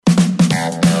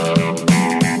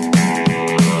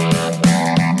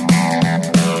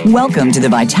Welcome to the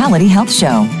Vitality Health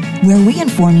Show, where we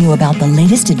inform you about the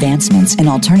latest advancements in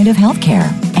alternative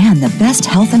healthcare and the best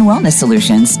health and wellness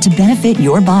solutions to benefit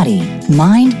your body,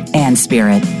 mind, and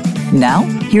spirit. Now,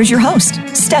 here's your host,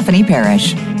 Stephanie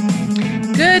Parrish.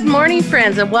 Good morning,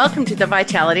 friends, and welcome to the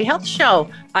Vitality Health Show.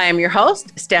 I am your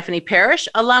host, Stephanie Parrish,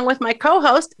 along with my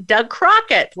co-host, Doug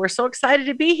Crockett. We're so excited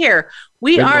to be here.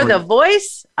 We are the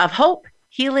voice of hope,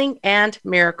 healing, and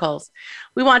miracles.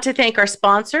 We want to thank our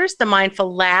sponsors, the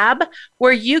Mindful Lab,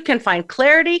 where you can find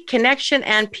clarity, connection,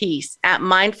 and peace at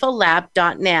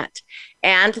mindfullab.net,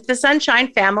 and the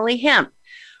Sunshine Family Hemp.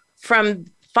 Find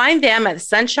them at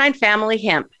Sunshine Family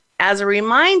Hemp. As a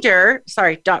reminder,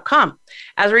 .com.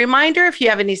 As a reminder, if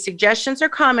you have any suggestions or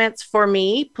comments for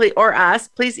me or us,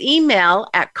 please email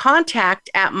at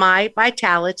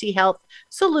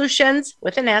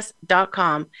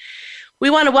contact@myvitalityhealthsolutions.com. We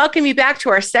want to welcome you back to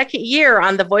our second year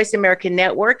on the Voice America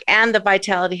Network and the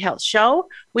Vitality Health Show.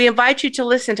 We invite you to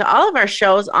listen to all of our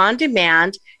shows on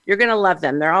demand. You're going to love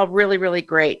them. They're all really, really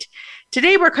great.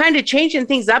 Today, we're kind of changing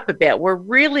things up a bit. We're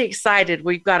really excited.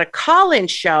 We've got a call-in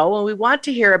show, and we want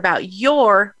to hear about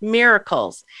your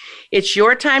miracles. It's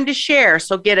your time to share,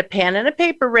 so get a pen and a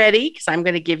paper ready, because I'm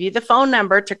going to give you the phone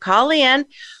number to call in.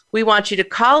 We want you to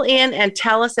call in and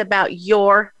tell us about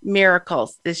your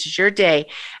miracles. This is your day.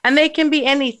 And they can be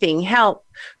anything,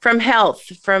 from health,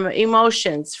 from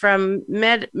emotions, from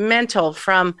mental,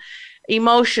 from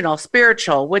emotional,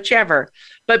 spiritual, whichever.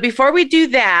 But before we do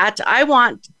that, I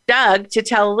want Doug to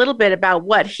tell a little bit about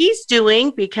what he's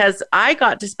doing, because I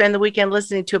got to spend the weekend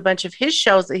listening to a bunch of his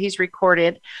shows that he's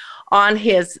recorded on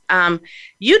his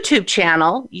YouTube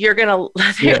channel. You're going to,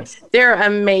 they're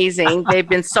amazing. They've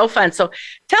been so fun. So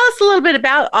tell us a little bit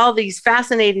about all these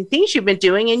fascinating things you've been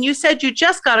doing. And you said you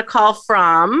just got a call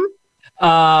from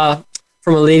a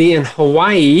lady in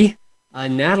Hawaii,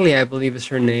 Natalie, I believe is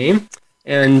her name.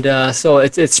 And so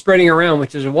it's spreading around,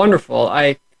 which is wonderful.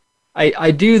 I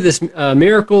do this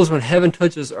Miracles When Heaven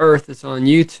Touches Earth. It's on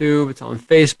YouTube. It's on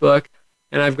Facebook.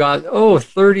 And I've got,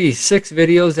 36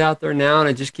 videos out there now, and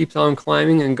it just keeps on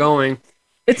climbing and going.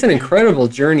 It's an incredible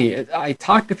journey. I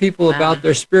talk to people about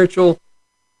their spiritual,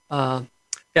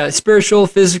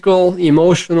 physical,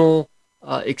 emotional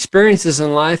experiences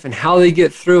in life and how they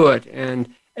get through it.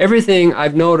 And everything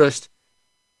I've noticed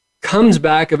comes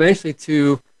back eventually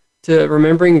to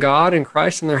remembering God and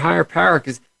Christ and their higher power,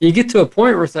 because you get to a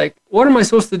point where it's like, what am I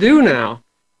supposed to do now?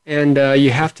 And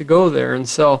you have to go there. And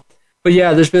so, but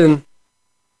yeah,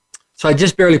 so I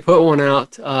just barely put one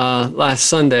out last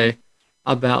Sunday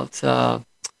about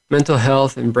mental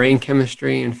health and brain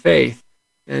chemistry and faith.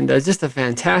 And just a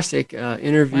fantastic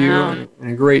interview and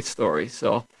a great story.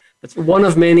 So it's one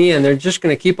of many, and they're just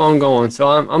going to keep on going. So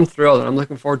I'm thrilled, and I'm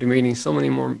looking forward to meeting so many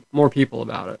more people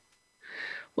about it.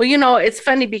 Well, it's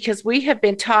funny because we have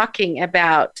been talking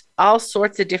about all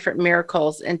sorts of different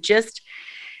miracles, and just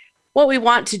what we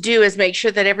want to do is make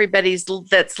sure that everybody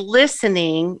that's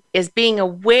listening is being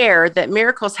aware that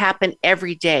miracles happen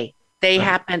every day. They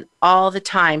happen all the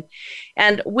time.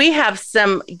 And we have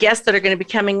some guests that are going to be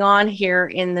coming on here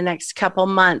in the next couple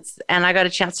months. And I got a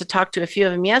chance to talk to a few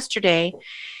of them yesterday.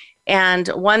 And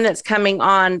one that's coming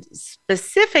on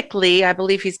specifically, I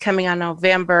believe he's coming on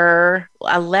November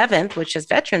 11th, which is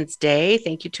Veterans Day.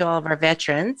 Thank you to all of our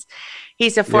veterans.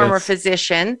 He's a former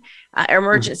physician,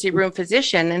 emergency room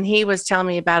physician, and he was telling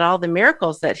me about all the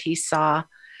miracles that he saw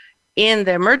in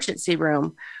the emergency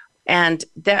room. And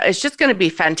that it's just going to be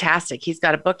fantastic. He's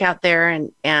got a book out there,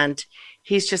 and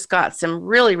he's just got some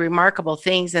really remarkable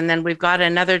things. And then we've got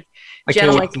another gentleman. I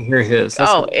can't wait to hear his.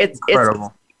 That's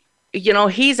incredible.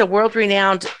 He's a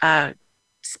world-renowned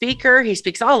speaker. He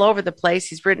speaks all over the place.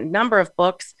 He's written a number of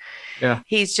books. Yeah.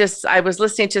 I was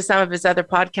listening to some of his other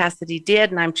podcasts that he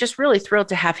did, and I'm just really thrilled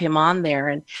to have him on there.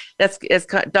 And it's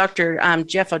Dr.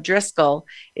 Jeff O'Driscoll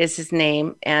is his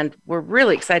name, and we're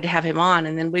really excited to have him on.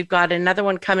 And then we've got another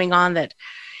one coming on that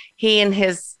he and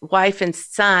his wife and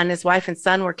son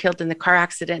were killed in the car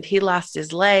accident. He lost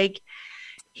his leg.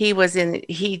 He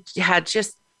had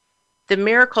just the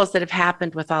miracles that have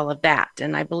happened with all of that.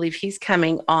 And I believe he's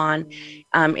coming on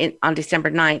on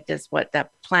December 9th is what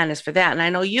that plan is for that. And I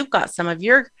know you've got some of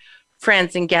your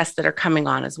friends and guests that are coming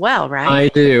on as well,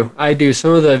 right? I do.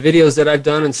 Some of the videos that I've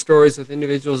done and stories with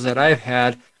individuals that I've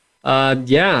had,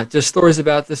 just stories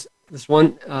about this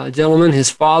one gentleman, his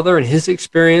father, and his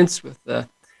experience with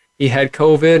he had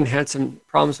COVID and had some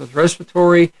problems with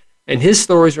respiratory, and his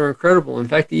stories are incredible. In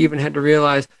fact, he even had to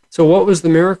realize, so what was the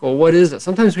miracle? What is it?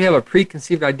 Sometimes we have a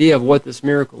preconceived idea of what this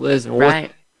miracle is and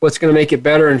what's going to make it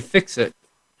better and fix it.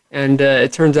 and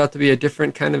it turns out to be a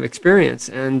different kind of experience,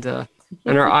 and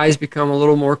our eyes become a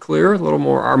little more clear, a little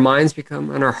more, our minds become,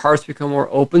 and our hearts become more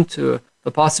open to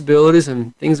the possibilities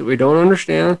and things that we don't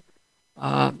understand,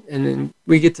 and then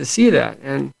we get to see that.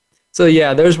 And so,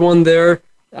 yeah, there's one there.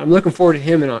 I'm looking forward to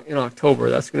him in October.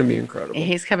 That's going to be incredible.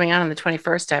 He's coming out on the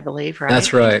 21st, I believe, right?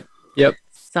 That's right. Yep.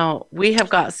 So we have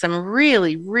got some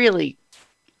really, really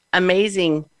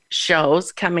amazing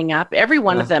shows coming up. Every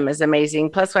one of them is amazing.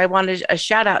 Plus, I wanted a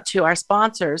shout out to our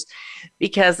sponsors,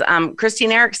 because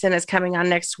Christine Erickson is coming on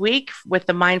next week with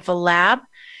the Mindful Lab,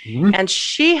 and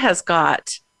she has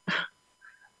got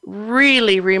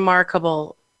really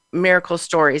remarkable miracle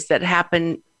stories that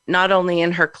happen not only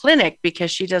in her clinic,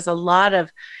 because she does a lot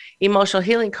of emotional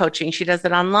healing coaching. She does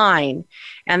it online,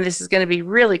 and this is going to be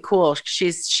really cool.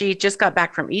 She just got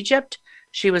back from Egypt.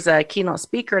 She was a keynote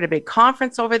speaker at a big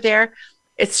conference over there.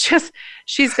 It's just,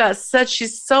 she's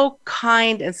so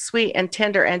kind and sweet and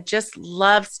tender, and just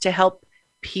loves to help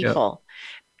people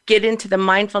get into the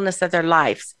mindfulness of their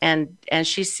lives. And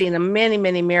she's seen many,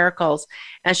 many miracles,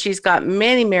 and she's got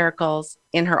many miracles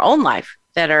in her own life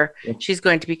that she's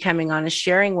going to be coming on and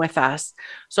sharing with us.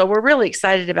 So we're really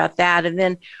excited about that. And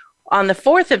then on the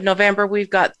 4th of November, we've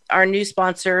got our new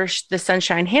sponsor, the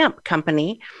Sunshine Hemp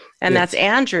Company, and that's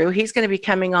Andrew. He's going to be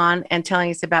coming on and telling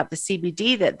us about the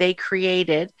CBD that they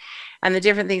created and the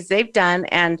different things they've done.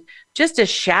 And just a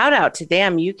shout out to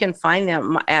them. You can find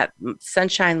them at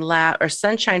Sunshine Lab or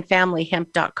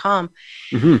sunshinefamilyhemp.com.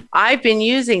 I've been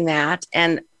using that,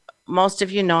 and most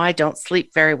of you know I don't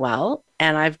sleep very well,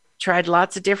 and I've tried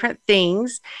lots of different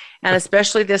things. And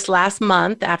especially this last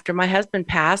month after my husband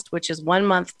passed, which is 1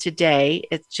 month today,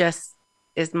 it just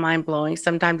is mind blowing.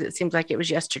 Sometimes it seems like it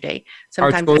was yesterday.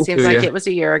 Sometimes it seems like it was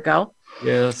a year ago.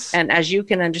 Yes. And as you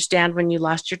can understand, when you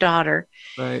lost your daughter.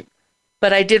 Right.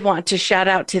 But I did want to shout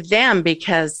out to them,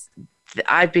 because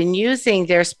I've been using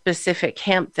their specific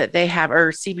hemp that they have,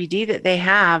 or CBD that they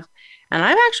have, and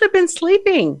I've actually been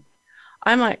sleeping.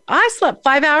 I'm like, I slept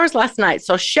 5 hours last night.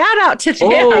 So shout out to them.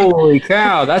 Holy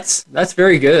cow. That's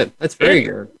very good. That's very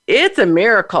good. It's a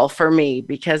miracle for me,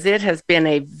 because it has been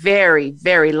a very,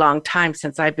 very long time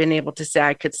since I've been able to say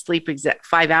I could sleep exact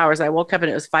 5 hours. I woke up and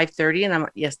it was 5:30, and I'm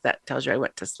like, yes, that tells you I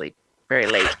went to sleep very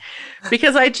late,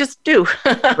 because I just do.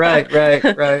 Right.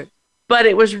 But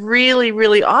it was really,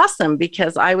 really awesome,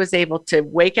 because I was able to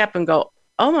wake up and go,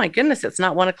 oh my goodness, it's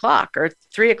not 1 o'clock or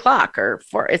 3 o'clock or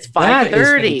 4. It's 5:30.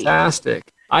 That is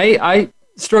fantastic. I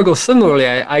struggle similarly.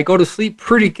 I go to sleep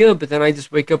pretty good, but then I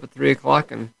just wake up at 3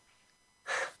 o'clock and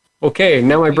okay,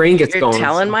 now my brain gets going. You're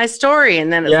telling my story,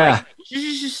 and then it's like,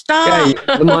 stop.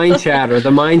 Yeah, the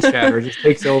mind chatter just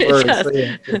takes over.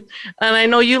 And I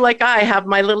know you, like I have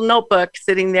my little notebook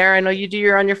sitting there. I know you do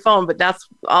your on your phone, but that's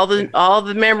all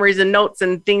the memories and notes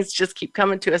and things just keep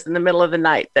coming to us in the middle of the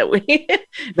night that we need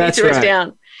to write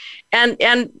down, and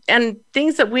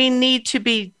things that we need to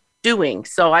be doing.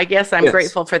 So I guess I'm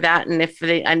grateful for that. And if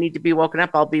I need to be woken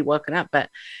up, I'll be woken up. But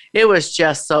it was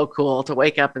just so cool to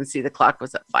wake up and see the clock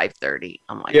was at 5:30.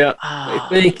 I'm like,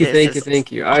 thank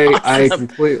you. Awesome. I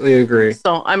completely agree.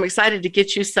 So I'm excited to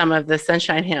get you some of the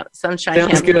Sunshine Hemp. Sounds good.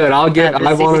 I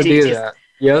want to do that.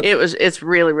 Yep. It's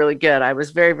really, really good. I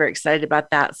was very, very excited about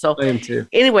that. So I am too.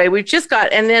 Anyway, we've just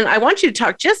got, and then I want you to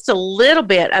talk just a little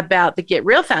bit about the Get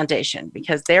Real Foundation,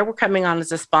 because they were coming on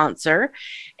as a sponsor,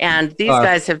 and these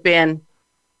guys have been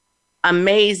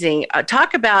amazing.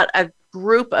 Talk about a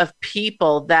group of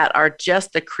people that are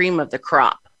just the cream of the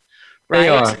crop. Right? They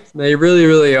are. They really,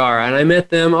 really are. And I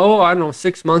met them,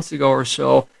 6 months ago or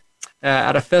so.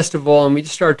 At a festival, and we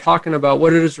just started talking about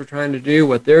what it is we're trying to do,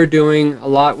 what they're doing a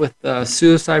lot with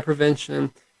suicide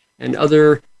prevention and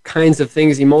other kinds of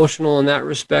things, emotional in that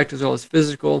respect as well as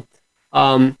physical.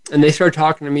 And they started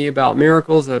talking to me about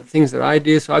miracles, things that I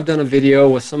do. So I've done a video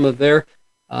with some of their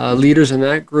leaders in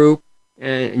that group,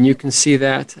 and you can see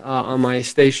that on my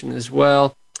station as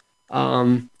well.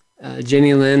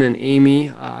 Jenny Lynn and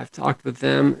Amy, I've talked with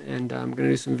them, and I'm going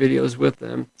to do some videos with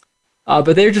them.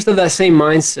 But they're just of that same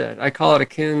mindset. I call it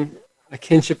a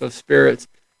kinship of spirits.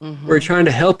 Mm-hmm. We're trying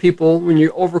to help people when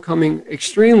you're overcoming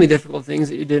extremely difficult things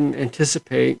that you didn't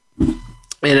anticipate. And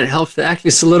it helps to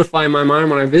actually solidify in my mind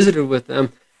when I visited with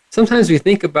them. Sometimes we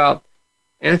think about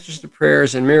answers to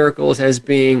prayers and miracles as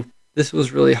being, this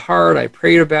was really hard, I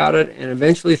prayed about it, and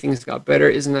eventually things got better.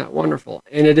 Isn't that wonderful?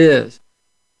 And it is.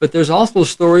 But there's also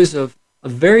stories of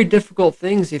very difficult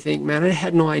things. You think, man, I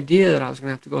had no idea that I was going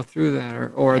to have to go through that,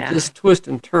 or this twist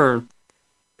and turn.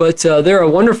 But they're a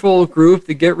wonderful group,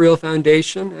 the Get Real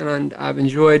Foundation, and I've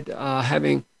enjoyed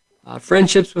having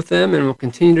friendships with them, and will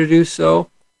continue to do so.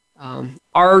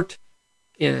 Art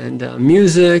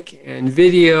music and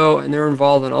video, and they're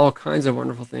involved in all kinds of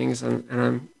wonderful things, and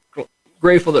I'm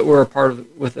grateful that we're a part of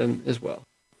it with them as well.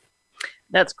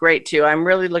 That's great too. I'm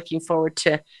really looking forward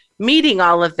to meeting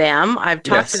all of them. I've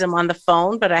talked to them on the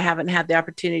phone, but I haven't had the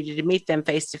opportunity to meet them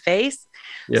face to face.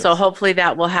 So hopefully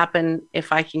that will happen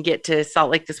if I can get to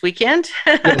Salt Lake this weekend.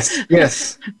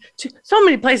 Yes. So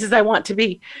many places I want to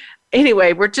be.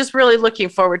 Anyway, we're just really looking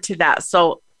forward to that.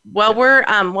 So while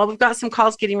we've got some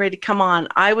calls getting ready to come on,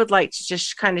 I would like to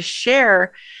just kind of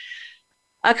share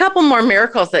a couple more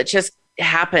miracles that just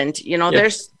happened.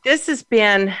 This has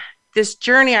been this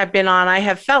journey I've been on. I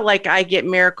have felt like I get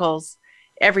miracles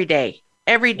every day.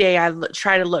 Every day I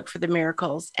try to look for the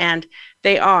miracles, and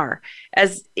they are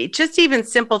just even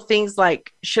simple things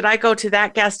like, should I go to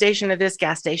that gas station or this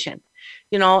gas station?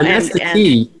 And that's the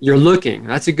key. You're looking.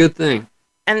 That's a good thing.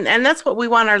 And that's what we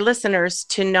want our listeners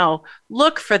to know.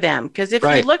 Look for them, because if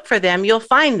you look for them, you'll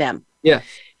find them. Yeah.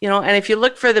 And if you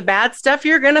look for the bad stuff,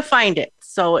 you're going to find it.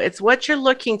 So it's what you're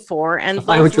looking for, and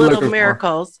those little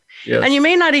miracles. Yes. And you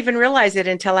may not even realize it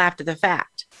until after the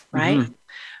fact, right? Mm-hmm.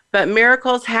 But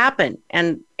miracles happen,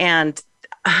 and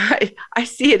I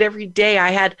see it every day. I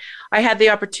had the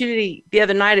opportunity the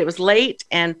other night. It was late,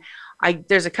 and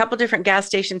there's a couple different gas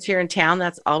stations here in town.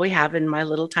 That's all we have in my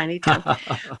little tiny town.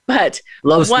 But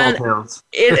love small towns.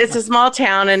 It's a small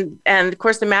town, and of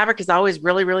course the Maverick is always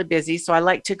really, really busy. So I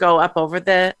like to go up over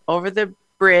the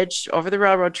bridge, over the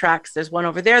railroad tracks. There's one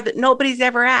over there that nobody's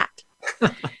ever at,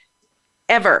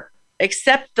 ever,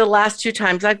 except the last 2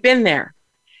 times I've been there.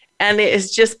 And it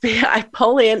is just, I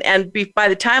pull in, and by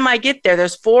the time I get there,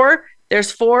 there's four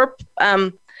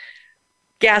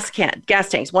gas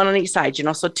tanks, one on each side,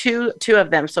 so two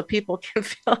of them, so people can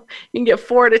fill. You can get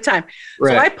 4 at a time.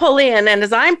 Right. So I pull in, and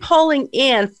as I'm pulling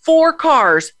in, 4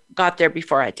 cars got there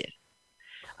before I did.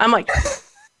 I'm like,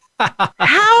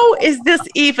 how is this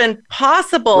even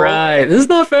possible? Right, this is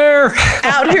not fair.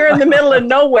 Out here in the middle of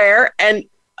nowhere, and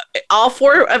all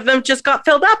 4 of them just got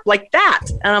filled up like that,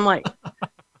 and I'm like.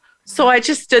 So I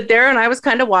just stood there, and I was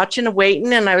kind of watching and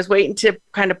waiting, and I was waiting to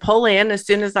kind of pull in as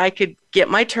soon as I could get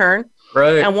my turn.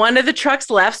 Right. And one of the trucks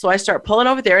left, so I start pulling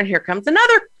over there, and here comes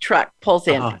another truck pulls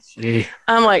in. Oh, gee.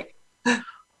 I'm like,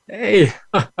 hey,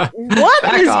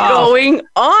 what is going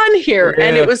on here? Yeah.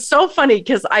 And it was so funny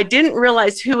because I didn't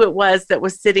realize who it was that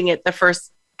was sitting at the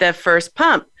first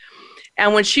pump.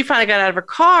 And when she finally got out of her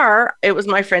car, it was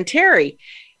my friend Terry.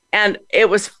 And it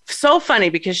was so funny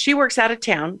because she works out of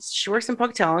town. She works in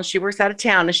Pocatello. She works out of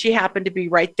town, and she happened to be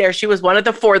right there. She was one of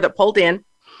the 4 that pulled in.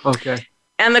 Okay.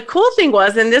 And the cool thing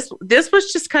was, and this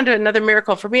was just kind of another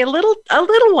miracle for me, a little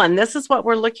one. This is what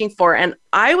we're looking for. And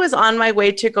I was on my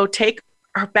way to go take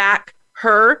her back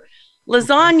her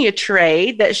lasagna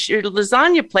tray,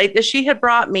 lasagna plate that she had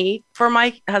brought me for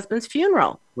my husband's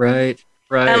funeral. Right.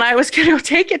 And I was going to go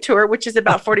take it to her, which is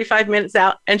about 45 minutes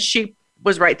out, and she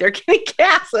was right there getting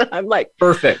gas, and I'm like,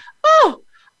 perfect. Oh,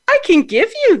 I can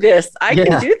give you this. I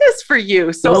can do this for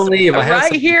you. So don't leave. I have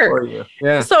right here. For you.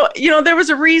 Yeah. So there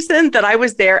was a reason that I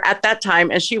was there at that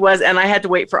time, and she was, and I had to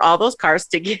wait for all those cars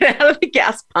to get out of the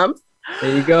gas pumps.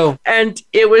 There you go. And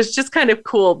it was just kind of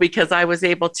cool because I was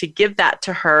able to give that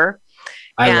to her,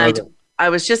 and I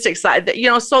was just excited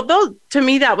that So to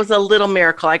me that was a little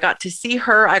miracle. I got to see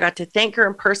her. I got to thank her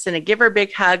in person and give her a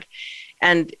big hug,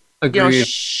 and. Agreed.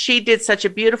 She did such a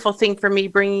beautiful thing for me,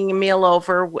 bringing a meal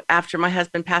over after my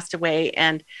husband passed away.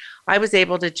 And I was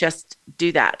able to just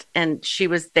do that. And she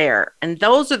was there. And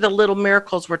those are the little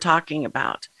miracles we're talking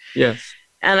about. Yes.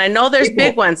 And I know there's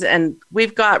big ones. And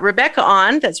we've got Rebecca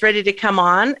on that's ready to come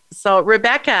on. So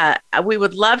Rebecca, we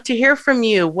would love to hear from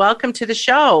you. Welcome to the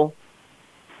show.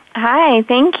 Hi,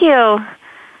 thank you.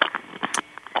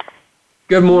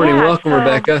 Good morning. Welcome,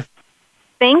 Rebecca.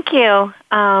 Thank you.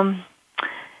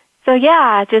 So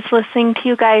just listening to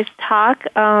you guys talk,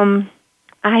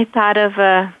 I thought of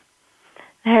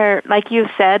like you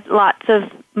said, lots of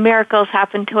miracles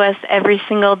happen to us every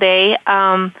single day.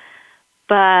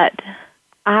 But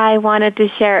I wanted to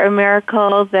share a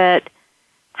miracle that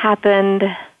happened.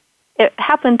 It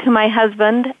happened to my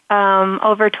husband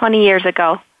over 20 years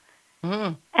ago,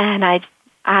 and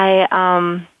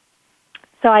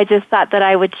so I just thought that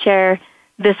I would share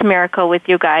this miracle with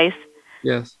you guys.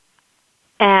 Yes.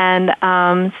 And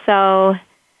so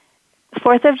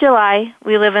 4th of July,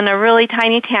 we live in a really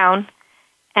tiny town,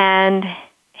 and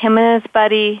him and his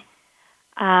buddy,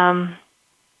 kind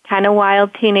of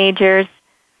wild teenagers,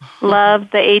 love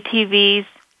the ATVs,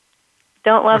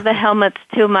 don't love the helmets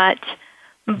too much,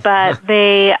 but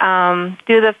they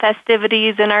do the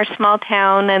festivities in our small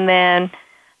town and then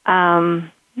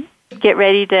get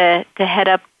ready to head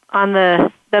up on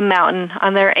the the mountain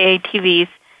on their ATVs.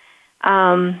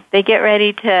 They get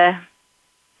ready to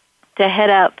head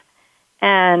up,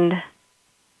 and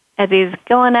as he's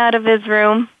going out of his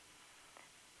room,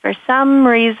 for some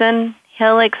reason,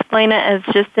 he'll explain it as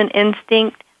just an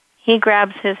instinct, he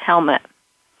grabs his helmet.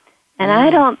 And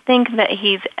I don't think that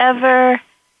he's ever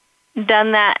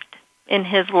done that in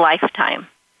his lifetime.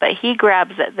 But he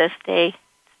grabs it this day,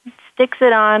 sticks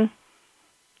it on,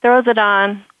 throws it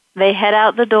on. They head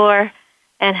out the door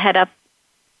and head up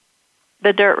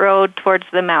the dirt road towards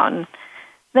the mountain.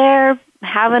 They're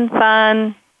having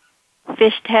fun,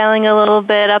 fishtailing a little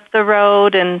bit up the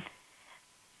road, and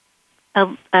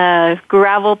a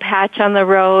gravel patch on the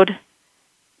road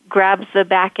grabs the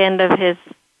back end of his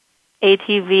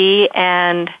ATV,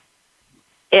 and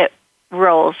it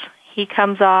rolls. He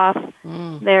comes off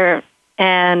there,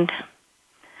 and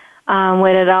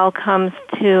when it all comes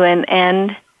to an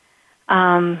end,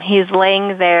 he's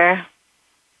laying there,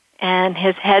 and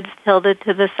his head's tilted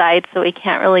to the side, so he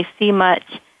can't really see much.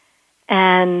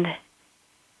 And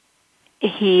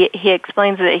he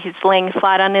explains that he's laying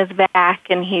flat on his back,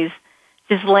 and he's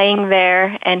just laying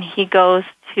there, and he goes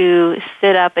to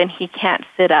sit up, and he can't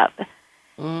sit up.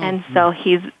 And so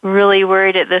he's really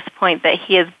worried at this point that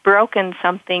he has broken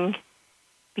something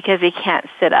because he can't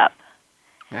sit up.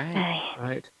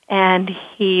 Right. And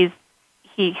he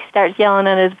starts yelling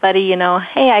at his buddy,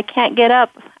 hey, I can't get up.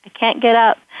 I can't get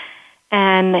up.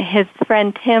 And his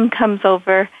friend Tim comes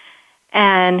over,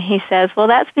 and he says, well,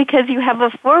 that's because you have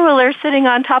a four-wheeler sitting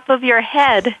on top of your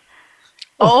head.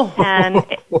 Oh. And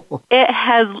it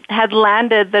had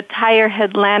landed, the tire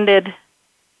had landed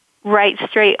right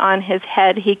straight on his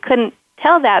head. He couldn't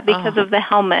tell that because of the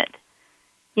helmet.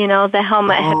 The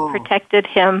helmet had protected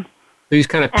him. So he's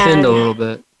kind of pinned a little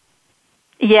bit.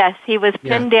 Yes, he was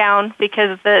pinned down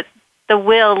because the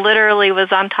wheel literally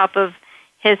was on top of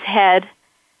his head.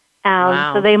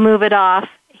 Wow. So they move it off.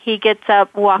 He gets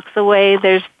up, walks away.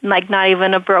 There's not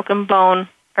even a broken bone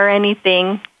or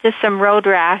anything, just some road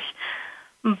rash.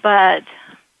 But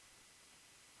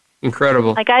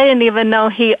incredible. I didn't even know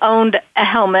he owned a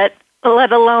helmet,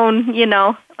 let alone,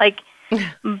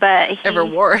 but he ever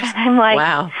wore it. I'm like,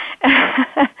 wow.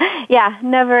 Yeah,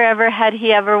 never ever had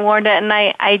he ever worn it. And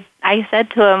I said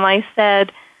to him, I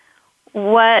said,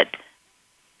 why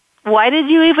did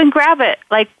you even grab it?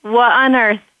 What on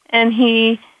earth? And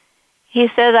he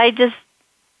says,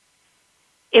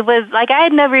 it was I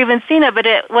had never even seen it, but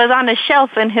it was on a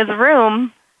shelf in his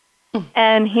room.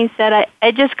 And he said,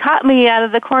 it just caught me out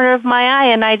of the corner of my eye,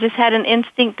 and I just had an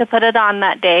instinct to put it on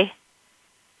that day.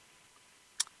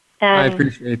 And I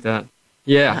appreciate that.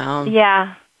 Yeah. Wow.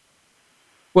 Yeah.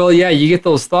 Well, yeah, you get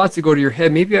those thoughts that go to your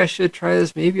head. Maybe I should try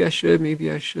this. Maybe I should. Maybe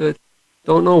I should.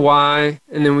 Don't know why.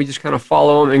 And then we just kind of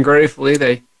follow them. And gratefully,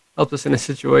 they helped us in a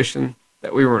situation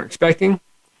that we weren't expecting.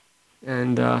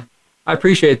 And I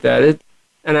appreciate that.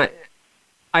 And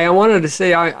I wanted to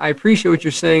say I appreciate what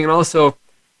you're saying. And also,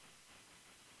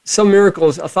 some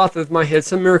miracles, a thought that's in my head,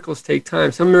 some miracles take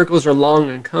time. Some miracles are long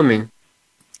in coming.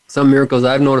 Some miracles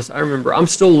I've noticed, I remember, I'm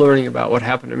still learning about what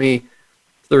happened to me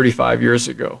 35 years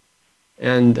ago.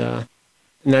 And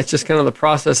that's just kind of the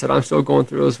process that I'm still going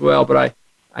through as well. But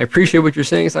I appreciate what you're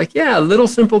saying. It's little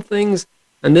simple things.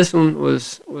 And this one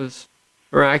was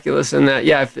miraculous in that,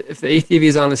 if the ATV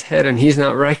is on his head and he's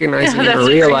not recognizing it or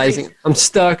realizing crazy. I'm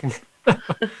stuck.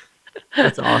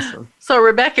 That's awesome. So,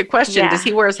 Rebecca, question, does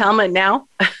he wear his helmet now?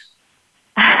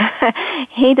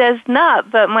 He does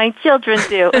not, but my children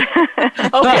do.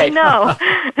 Okay. No.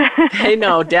 They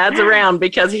know Dad's around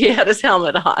because he had his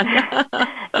helmet on.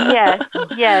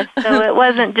 Yes. So it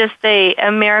wasn't just a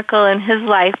miracle in his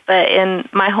life, but in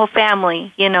my whole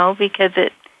family, because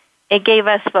it gave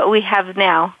us what we have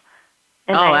now.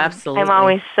 And absolutely. I'm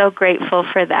always so grateful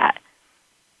for that.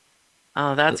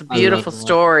 Oh, that's a beautiful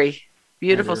story.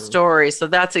 Beautiful story. So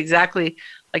that's exactly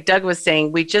like Doug was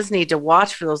saying. We just need to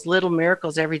watch for those little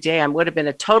miracles every day. And would have been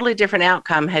a totally different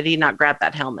outcome had he not grabbed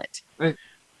that helmet when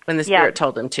the Spirit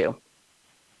told him to.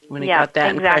 When he got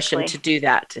that impression to do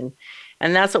that,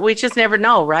 and that's what we just never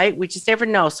know, right? We just never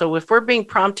know. So if we're being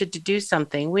prompted to do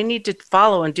something, we need to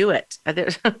follow and do it.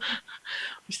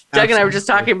 Doug and I were just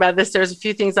talking about this. There's a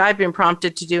few things I've been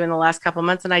prompted to do in the last couple of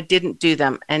months, and I didn't do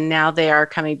them, and now they are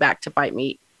coming back to bite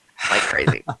me like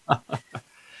crazy.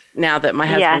 Now that my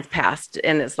husband's passed,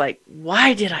 and it's like,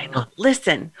 why did I not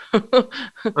listen?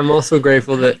 I'm also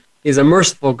grateful that he's a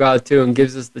merciful God too, and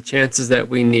gives us the chances that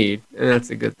we need, and that's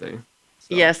a good thing.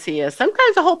 So. Yes, he is.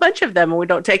 Sometimes a whole bunch of them, and we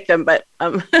don't take them, but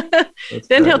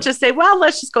then he'll just say, well,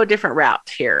 let's just go a different route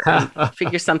here and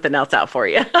figure something else out for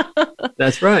you.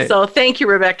 That's right. So thank you,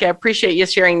 Rebecca. I appreciate you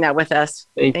sharing that with us.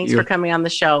 Thanks for coming on the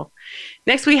show.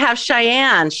 Next, we have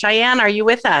Cheyenne. Cheyenne, are you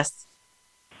with us?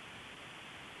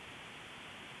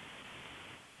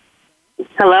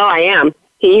 Hello, I am.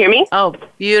 Can you hear me? Oh,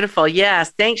 beautiful.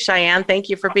 Yes. Thanks, Cheyenne. Thank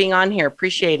you for being on here.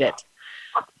 Appreciate it.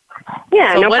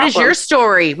 Yeah, So no what problem. is your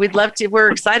story? We're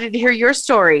excited to hear your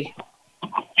story.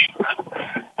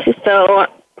 So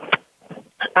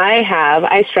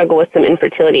I struggle with some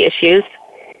infertility issues.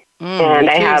 And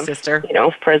me too, I have, sister.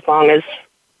 For as long as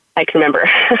I can remember.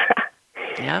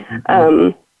 Yeah.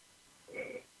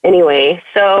 Anyway,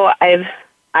 so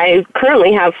I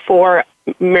currently have 4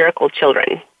 miracle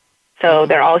children. So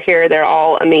they're all here. They're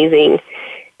all amazing.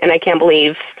 And I can't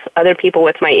believe other people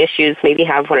with my issues maybe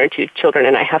have 1 or 2 children,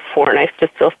 and I have 4. And I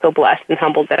just feel so blessed and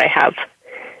humbled that I have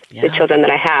the children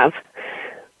that I have.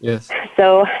 Yes.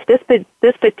 So this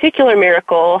particular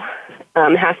miracle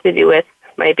has to do with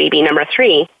my baby number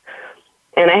 3.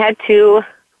 And I had 2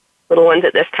 little ones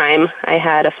at this time. I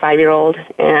had a 5-year-old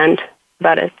and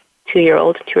about a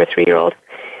 2-year-old, 2 or 3-year-old.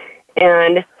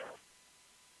 And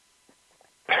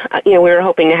we were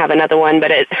hoping to have another one,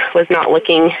 but it was not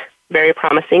looking very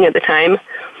promising at the time.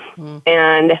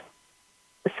 And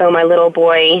so my little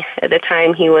boy, at the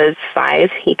time he was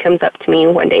 5, he comes up to me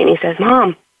one day and he says,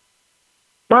 Mom,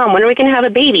 when are we going to have a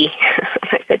baby?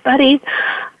 I said, buddy,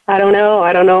 I don't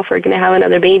know if we're going to have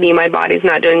another baby. My body's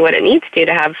not doing what it needs to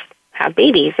have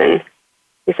babies. And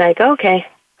he's like, okay.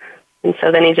 And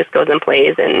so then he just goes and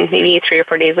plays, and maybe 3 or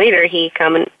 4 days later, he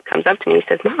comes up to me and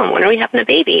says, Mom, when are we having a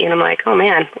baby? And I'm like, oh,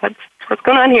 man, what's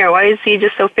going on here? Why is he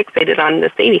just so fixated on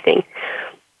this baby thing?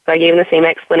 So I gave him the same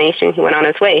explanation. He went on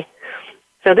his way.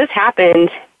 So this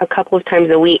happened a couple of times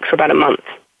a week for about a month.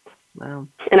 Wow.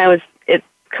 And it's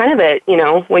kind of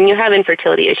when you have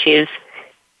infertility issues,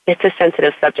 it's a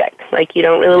sensitive subject. Like, you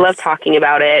don't really love talking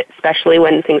about it, especially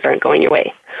when things aren't going your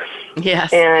way.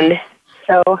 Yes. And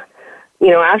so,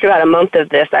 after about a month of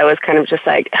this, I was kind of just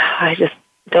like,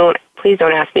 please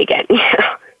don't ask me again.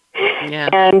 Yeah.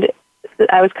 And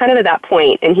I was kind of at that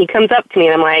point, and he comes up to me,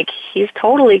 and I'm like, he's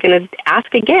totally going to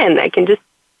ask again. I can just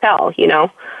tell,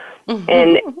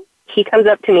 And he comes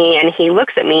up to me, and he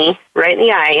looks at me right in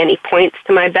the eye, and he points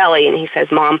to my belly, and he says,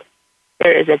 Mom,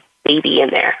 there is a baby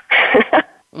in there.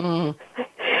 And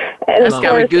that's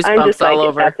got me goosebumps all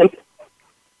over.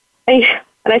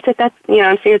 And I said, I'm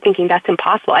sitting here thinking, that's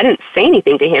impossible. I didn't say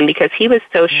anything to him because he was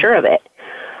so sure of it.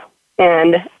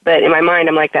 But in my mind,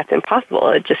 I'm like, that's impossible.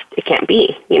 It can't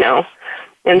be,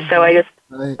 And so I just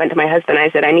went to my husband.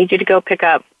 I said, I need you to go pick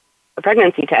up a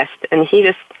pregnancy test. And he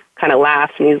just kind of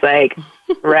laughs, and he's like,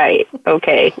 right,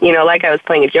 okay. Like I was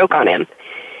playing a joke on him.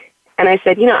 And I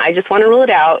said, I just want to rule it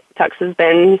out. Tux has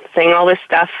been saying all this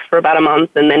stuff for about a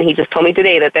month, and then he just told me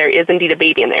today that there is indeed a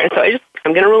baby in there. So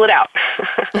I'm going to rule it out.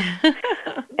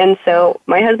 And so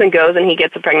my husband goes, and he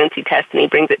gets a pregnancy test, and he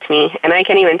brings it to me. And I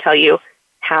can't even tell you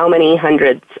how many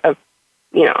hundreds of,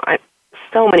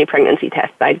 so many pregnancy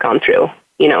tests I'd gone through,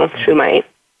 through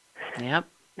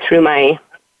my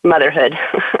motherhood.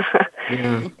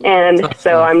 And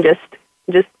so I'm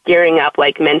just gearing up,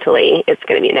 like, mentally, it's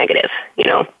going to be negative,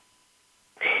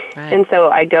 Right. And so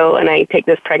I go and I take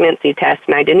this pregnancy test,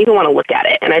 and I didn't even want to look at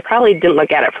it. And I probably didn't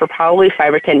look at it for probably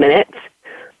 5 or 10 minutes.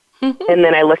 And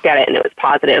then I looked at it, and it was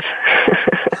positive.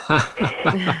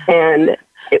 And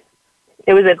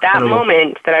it was at that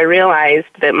moment that I realized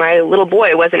that my little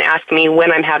boy wasn't asking me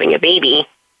when I'm having a baby.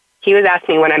 He was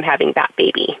asking me when I'm having that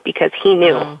baby, because he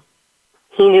knew. Oh.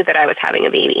 He knew that I was having a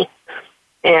baby.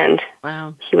 And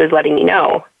he was letting me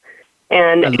know.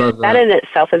 And that in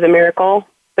itself is a miracle.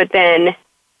 But then,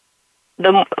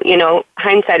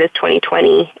 hindsight is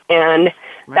 20/20, and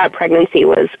that pregnancy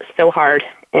was so hard.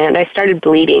 And I started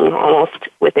bleeding almost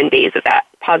within days of that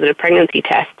positive pregnancy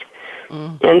test.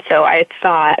 And so I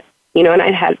thought, and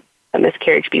I'd had a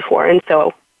miscarriage before, and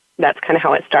so that's kind of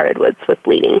how it started, was with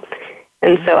bleeding.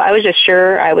 And so I was just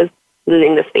sure I was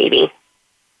losing this baby.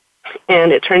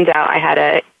 And it turns out I had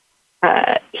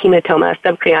a hematoma,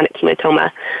 subchorionic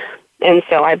hematoma. And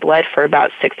so I bled for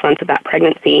about 6 months of that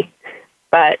pregnancy.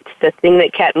 But the thing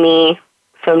that kept me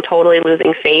from totally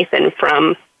losing faith and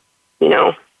from,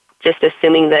 just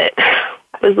assuming that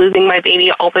I was losing my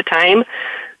baby all the time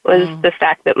was the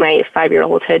fact that my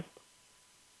 5-year-old had,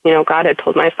 God had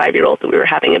told my 5-year-old that we were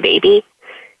having a baby.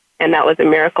 And that was a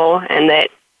miracle. And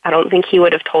that I don't think he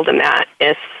would have told him that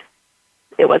if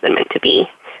it wasn't meant to be.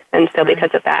 And so because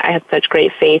of that, I had such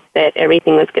great faith that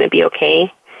everything was going to be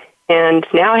okay. And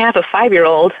now I have a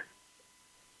 5-year-old,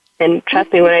 and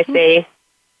trust me when I say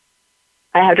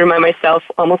I have to remind myself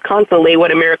almost constantly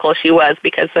what a miracle she was,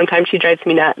 because sometimes she drives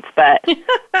me nuts, but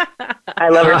I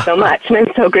love her so much, and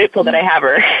I'm so grateful that I have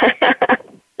her.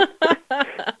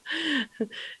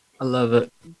 I love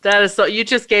it. That is so, you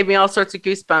just gave me all sorts of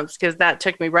goosebumps because that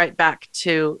took me right back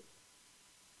to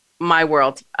my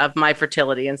world of my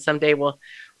fertility. And someday we'll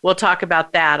talk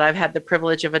about that. I've had the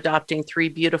privilege of adopting 3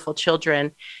 beautiful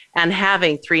children and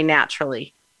having 3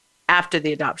 naturally after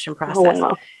the adoption process. Oh,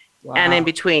 wow. Wow. And in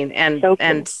between. And So cool.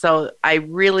 and so I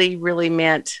really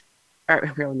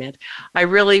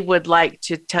would like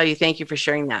to tell you thank you for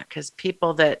sharing that, because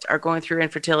people that are going through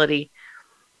infertility,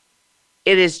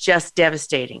 it is just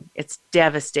devastating. It's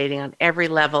devastating on every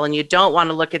level. And you don't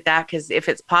want to look at that, because if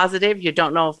it's positive, you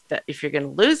don't know if you're going to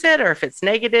lose it, or if it's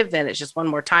negative, then it's just one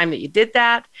more time that you did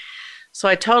that. So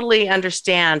I totally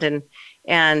understand.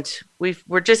 And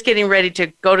we're just getting ready to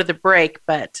go to the break,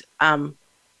 but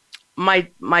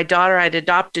my daughter, I'd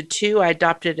adopted 2. I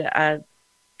adopted a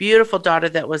beautiful daughter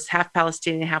that was half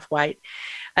Palestinian, half white,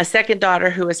 a second daughter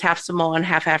who was half Samoan,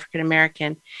 half African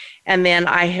American. And then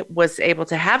I was able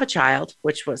to have a child,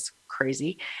 which was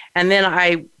crazy. And then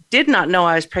I did not know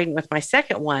I was pregnant with my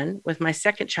second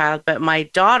child, but my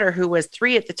daughter, who was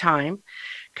 3 at the time,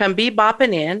 come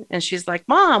bebopping in, and she's like,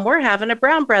 "Mom, we're having a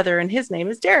brown brother, and his name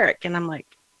is Derek." And I'm like,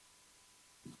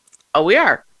 "Oh, we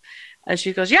are?" And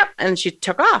she goes, "Yep." And she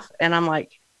took off. And I'm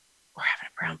like, "We're having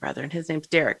a brown brother and his name's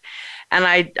Derek." And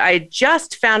I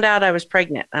just found out I was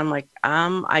pregnant. I'm like,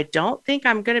 I don't think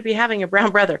I'm going to be having a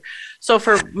brown brother. So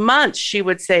for months she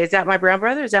would say, "Is that my brown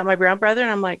brother? Is that my brown brother?"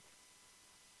 And I'm like,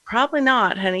 "Probably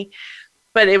not, honey."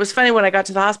 But it was funny when I got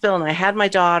to the hospital and I had my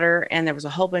daughter, and there was a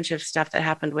whole bunch of stuff that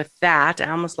happened with that. I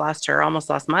almost lost her, almost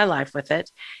lost my life with it.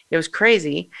 It was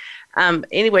crazy.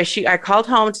 Anyway, I called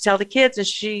home to tell the kids, and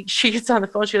she gets on the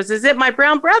phone. She goes, "Is it my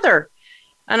brown brother?"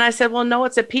 And I said, "Well, no,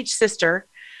 it's a peach sister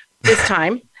this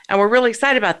time. And we're really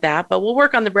excited about that, but we'll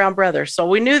work on the brown brother." So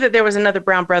we knew that there was another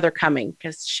brown brother coming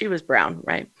because she was brown,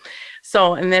 right?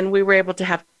 So, and then we were able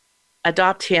to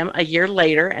adopt him a year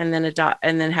later, and then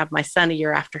have my son a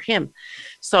year after him.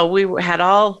 So we had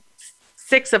all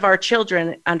 6 of our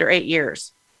children under 8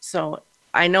 years. So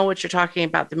I know what you're talking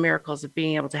about, the miracles of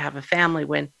being able to have a family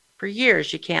when for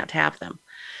years you can't have them.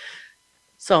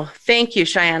 So thank you,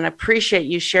 Cheyenne. I appreciate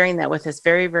you sharing that with us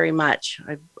very, very much.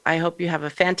 I hope you have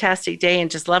a fantastic day, and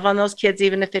just love on those kids,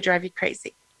 even if they drive you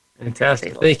crazy.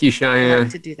 Fantastic. Thank you, Cheyenne.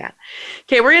 To do that.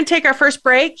 Okay, we're going to take our first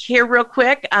break here real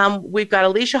quick. We've got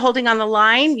Alicia holding on the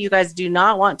line. You guys do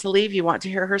not want to leave. You want to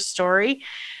hear her story.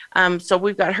 So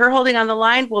we've got her holding on the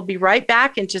line. We'll be right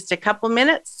back in just a couple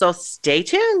minutes. So stay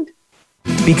tuned.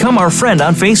 Become our friend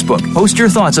on Facebook. Post your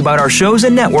thoughts about our shows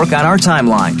and network on our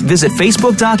timeline. Visit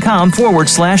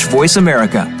facebook.com/Voice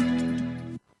America.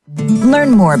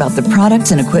 Learn more about the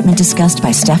products and equipment discussed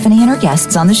by Stephanie and her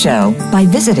guests on the show by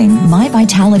visiting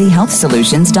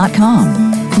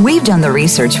myvitalityhealthsolutions.com. We've done the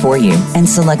research for you and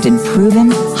selected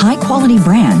proven, high-quality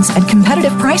brands at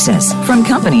competitive prices from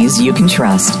companies you can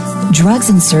trust. Drugs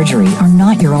and surgery are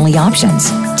not your only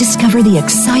options. Discover the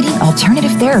exciting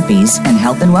alternative therapies and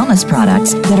health and wellness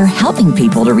products that are helping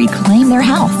people to reclaim their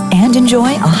health and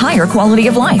enjoy a higher quality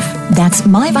of life. That's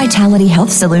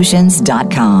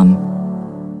myvitalityhealthsolutions.com.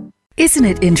 Isn't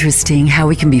it interesting how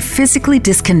we can be physically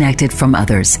disconnected from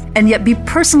others and yet be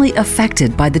personally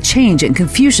affected by the change and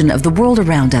confusion of the world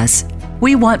around us?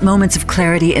 We want moments of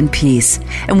clarity and peace,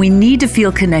 and we need to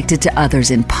feel connected to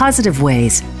others in positive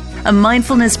ways. A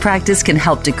mindfulness practice can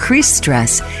help decrease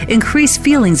stress, increase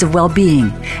feelings of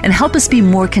well-being, and help us be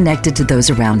more connected to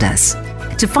those around us.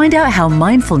 To find out how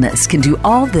mindfulness can do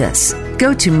all this,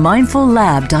 go to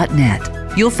mindfullab.net.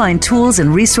 You'll find tools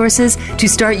and resources to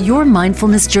start your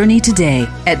mindfulness journey today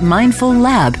at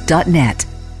mindfullab.net.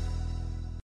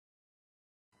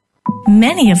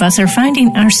 Many of us are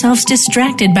finding ourselves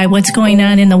distracted by what's going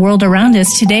on in the world around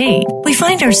us today. We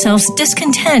find ourselves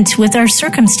discontent with our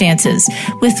circumstances,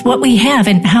 with what we have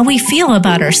and how we feel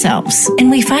about ourselves.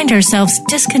 And we find ourselves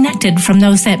disconnected from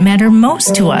those that matter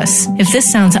most to us. If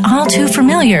this sounds all too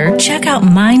familiar, check out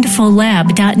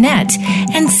mindfullab.net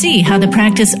and see how the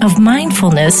practice of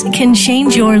mindfulness can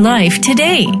change your life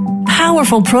today.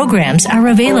 Powerful programs are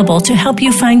available to help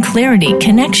you find clarity,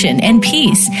 connection, and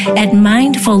peace at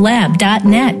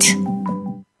mindfullab.net.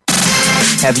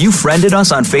 Have you friended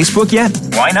us on Facebook yet?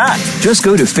 Why not? Just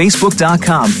go to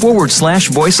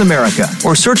facebook.com/Voice America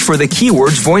or search for the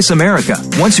keywords Voice America.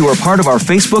 Once you are part of our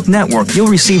Facebook network, you'll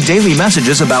receive daily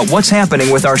messages about what's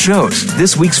happening with our shows,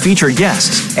 this week's featured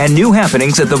guests, and new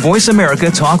happenings at the Voice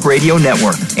America Talk Radio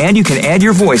Network. And you can add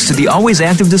your voice to the always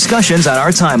active discussions on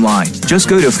our timeline. Just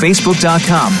go to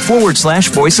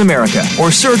facebook.com/Voice America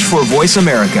or search for Voice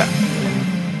America.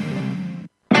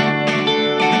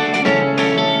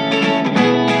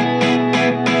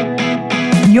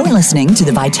 You're listening to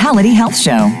the Vitality Health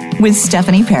Show with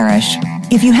Stephanie Parrish.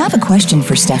 If you have a question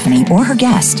for Stephanie or her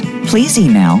guest, please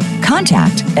email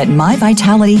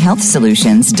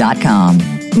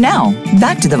contact@myvitalityhealthsolutions.com. Now,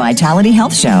 back to the Vitality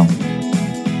Health Show.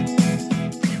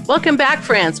 Welcome back,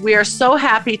 friends. We are so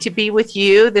happy to be with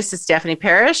you. This is Stephanie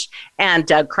Parrish and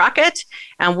Doug Crockett,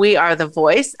 and we are the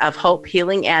voice of hope,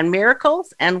 healing, and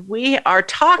miracles. And we are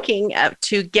talking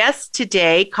to guests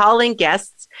today, calling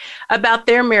guests about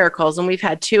their miracles. And we've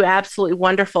had two absolutely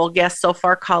wonderful guests so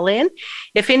far call in.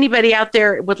 If anybody out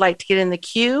there would like to get in the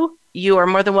queue, you are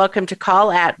more than welcome to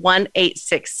call at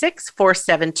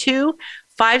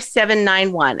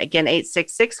 1-866-472-5791. Again,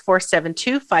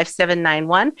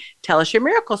 866-472-5791. Tell us your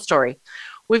miracle story.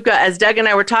 We've got, as Doug and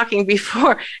I were talking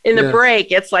before in the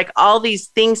break, it's like all these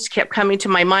things kept coming to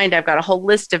my mind. I've got a whole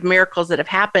list of miracles that have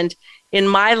happened in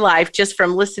my life just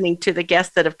from listening to the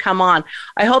guests that have come on.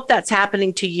 I hope that's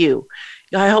happening to you.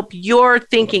 I hope you're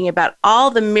thinking about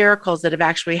all the miracles that have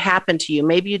actually happened to you.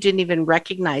 Maybe you didn't even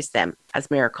recognize them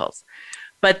as miracles,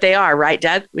 but they are, right,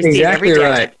 Doug? We see it every day.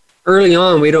 Right. Early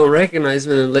on, we don't recognize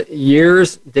them.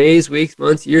 Years, days, weeks,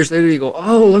 months, years later, you go,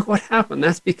 oh, look what happened.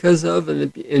 That's because of,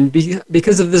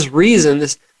 because of this reason,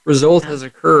 this result has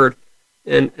occurred.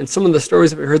 And some of the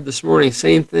stories that we heard this morning,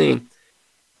 same thing.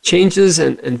 Changes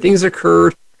and things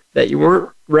occurred that you weren't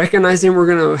recognizing were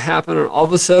going to happen, and all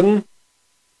of a sudden,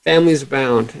 families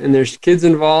abound, and there's kids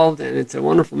involved, and it's a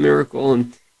wonderful miracle.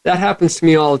 And that happens to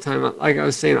me all the time. Like I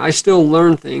was saying, I still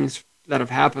learn things that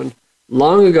have happened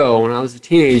long ago when I was a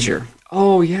teenager.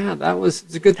 Oh, yeah,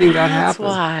 it's a good thing that happened.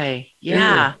 That's why.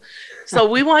 Yeah. So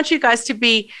we want you guys to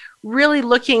be really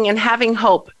looking and having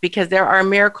hope, because there are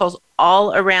miracles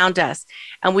all around us,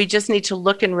 and we just need to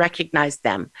look and recognize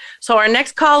them. So our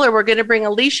next caller, we're going to bring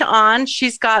Alicia on.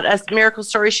 She's got a miracle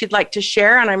story she'd like to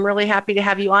share, and I'm really happy to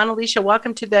have you on, Alicia.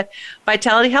 Welcome to the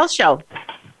Vitality Health Show.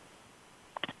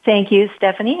 Thank you,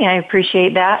 Stephanie. I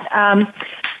appreciate that.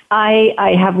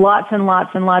 I have lots and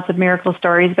lots and lots of miracle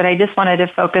stories, but I just wanted to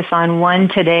focus on one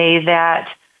today that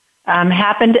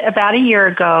happened about a year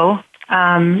ago,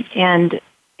 and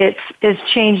it's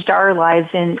changed our lives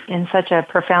in such a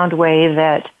profound way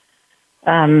that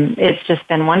it's just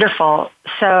been wonderful.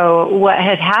 So what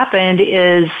had happened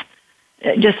is,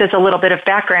 just as a little bit of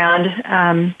background,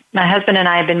 my husband and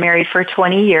I have been married for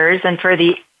 20 years, and for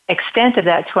the extent of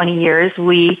that 20 years,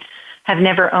 we have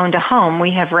never owned a home.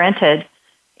 We have rented,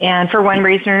 and for one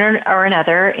reason or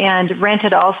another, and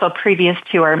rented also previous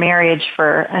to our marriage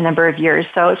for a number of years.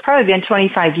 So it's probably been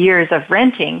 25 years of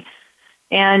renting,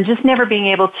 and just never being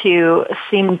able to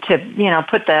seem to,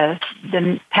 put the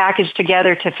package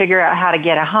together to figure out how to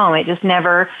get a home. It just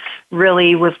never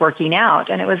really was working out,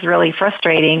 and it was really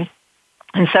frustrating.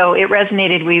 And so it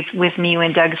resonated with me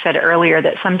when Doug said earlier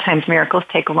that sometimes miracles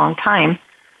take a long time.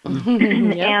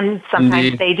 And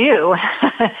sometimes they do.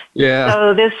 Yeah.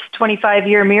 So this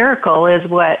 25-year miracle is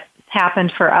what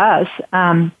happened for us.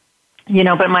 But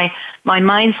my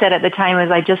mindset at the time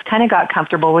was I just kind of got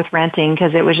comfortable with renting,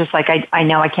 because it was just like, I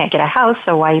know I can't get a house,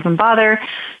 so why even bother?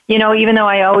 Even though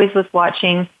I always was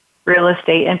watching real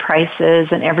estate and prices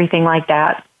and everything like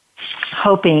that,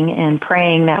 hoping and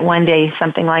praying that one day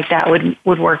something like that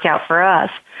would work out for us.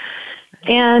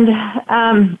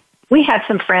 And we had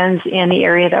some friends in the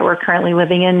area that we're currently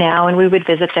living in now, and we would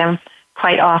visit them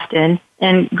quite often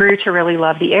and grew to really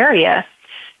love the area.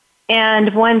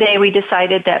 And one day we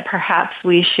decided that perhaps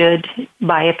we should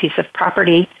buy a piece of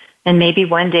property, and maybe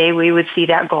one day we would see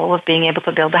that goal of being able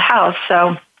to build a house.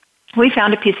 So we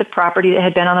found a piece of property that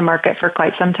had been on the market for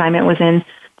quite some time. It was in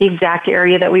the exact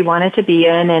area that we wanted to be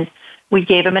in, and we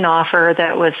gave them an offer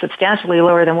that was substantially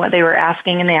lower than what they were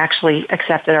asking, and they actually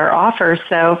accepted our offer.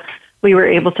 So we were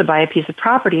able to buy a piece of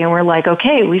property, and we're like,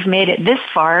 okay, we've made it this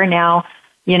far. Now,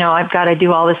 I've got to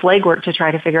do all this legwork to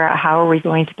try to figure out how are we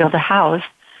going to build a house.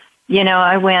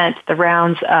 I went the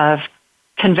rounds of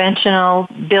conventional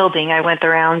building. I went the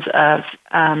rounds of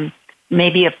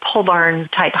maybe a pole barn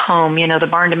type home, the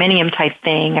barn dominium type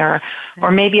thing, or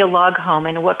maybe a log home,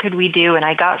 and what could we do? And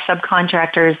I got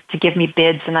subcontractors to give me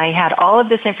bids, and I had all of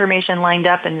this information lined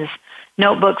up in this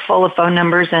notebook full of phone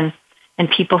numbers and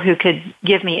people who could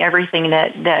give me everything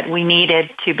that we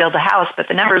needed to build a house, but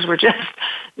the numbers were just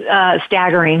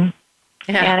staggering,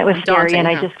 and it was scary, and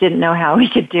I just didn't know how we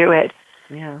could do it.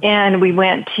 Yeah. And we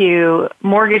went to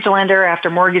mortgage lender after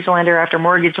mortgage lender after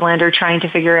mortgage lender trying to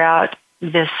figure out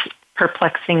this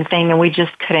perplexing thing, and we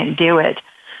just couldn't do it.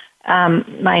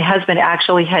 My husband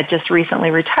actually had just recently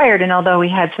retired, and although we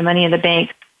had some money in the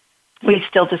bank, we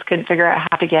still just couldn't figure out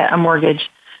how to get a mortgage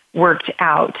worked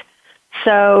out.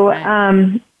 So,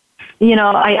 I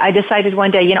decided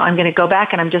one day, I'm going to go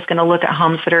back and I'm just going to look at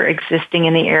homes that are existing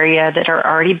in the area that are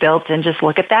already built and just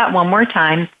look at that one more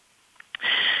time.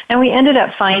 And we ended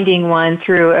up finding one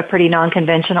through a pretty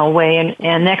non-conventional way.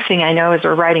 And next thing I know is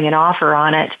we're writing an offer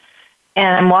on it. And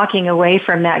I'm walking away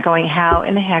from that going, how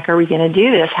in the heck are we going to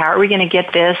do this? How are we going to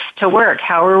get this to work?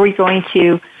 How are we going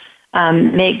to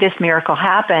make this miracle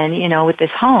happen, with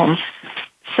this home?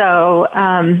 So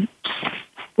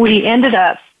we ended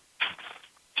up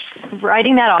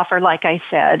writing that offer, like I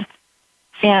said,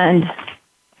 and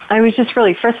I was just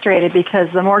really frustrated because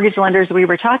the mortgage lenders we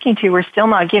were talking to were still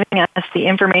not giving us the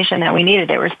information that we needed.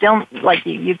 They were still like,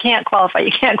 you can't qualify,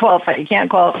 you can't qualify, you can't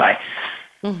qualify.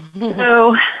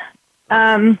 So,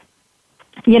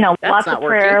 lots of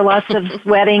prayer, lots of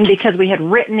sweating because we had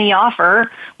written the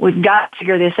offer. We've got to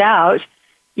figure this out.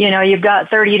 You've got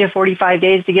 30 to 45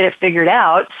 days to get it figured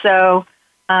out. So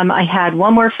I had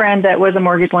one more friend that was a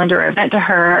mortgage lender. I went to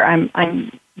her.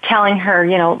 I'm telling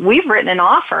her, we've written an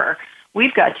offer.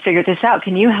 We've got to figure this out.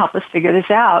 Can you help us figure this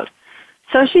out?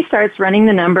 So she starts running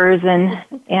the numbers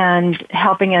and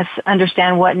helping us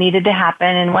understand what needed to happen.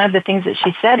 And one of the things that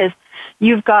she said is,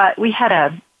 we had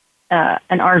an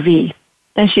RV.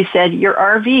 And she said, your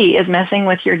RV is messing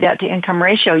with your debt to income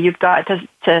ratio. You've got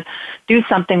to do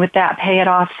something with that, pay it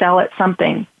off, sell it,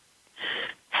 something.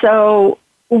 So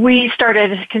we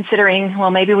started considering,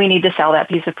 well, maybe we need to sell that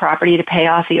piece of property to pay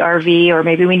off the RV, or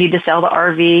maybe we need to sell the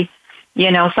RV,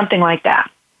 something like that.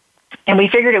 And we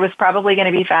figured it was probably going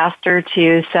to be faster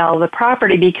to sell the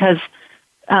property because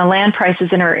land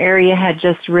prices in our area had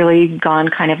just really gone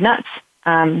kind of nuts.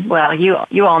 Well, you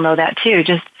all know that too.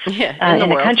 Just in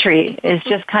the country is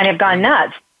just kind of gone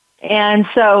nuts. And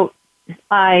so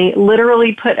I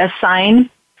literally put a sign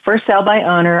for sale by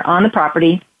owner on the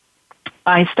property.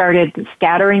 I started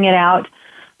scattering it out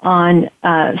on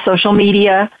social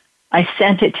media. I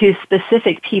sent it to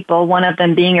specific people, one of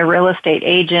them being a real estate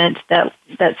agent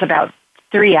that's about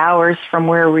 3 hours from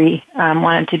where we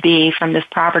wanted to be from this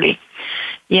property.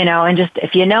 And just,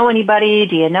 if you know anybody,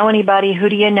 do you know anybody? Who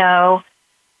do you know?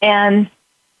 And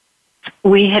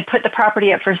we had put the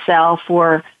property up for sale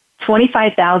for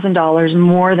 $25,000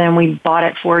 more than we bought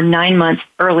it for 9 months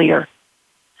earlier.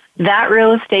 That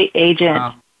real estate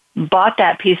agent bought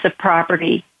that piece of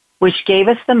property, which gave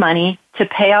us the money to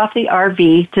pay off the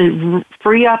RV, to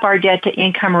free up our debt to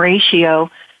income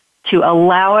ratio, to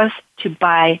allow us to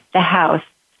buy the house.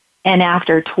 And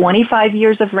after 25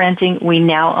 years of renting, we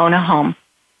now own a home.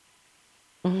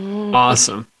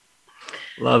 Awesome.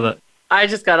 Love it. I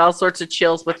just got all sorts of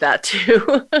chills with that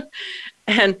too.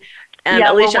 and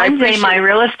yeah, Alicia, one day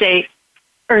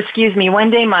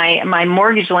one day my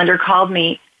mortgage lender called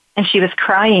me and she was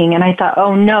crying, and I thought,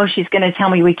 oh no, she's going to tell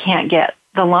me we can't get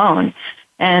the loan.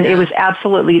 And it was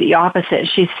absolutely the opposite.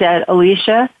 She said,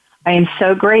 Alicia, I am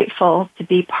so grateful to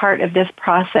be part of this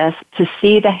process, to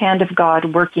see the hand of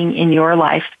God working in your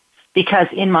life, because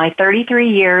in my 33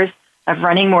 years of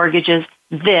running mortgages,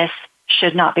 this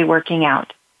should not be working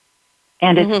out.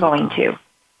 And it's going to.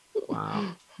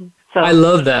 Wow. So I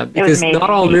love that, because not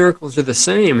all miracles are the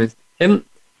same.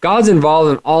 God's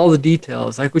involved in all the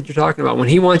details, like what you're talking about. When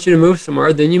he wants you to move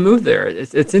somewhere, then you move there.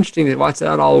 It's interesting to watch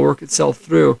that all work itself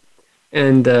through.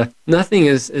 And nothing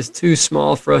is too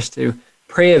small for us to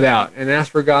pray about and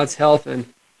ask for God's help. And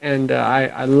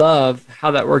I love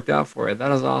how that worked out for you.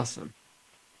 That is awesome.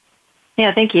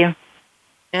 Yeah, thank you.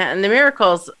 And the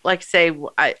miracles, like I say,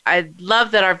 I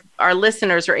love that our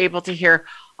listeners are able to hear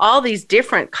all these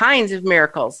different kinds of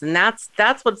miracles. And that's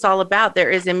what it's all about. There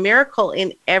is a miracle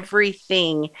in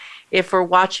everything if we're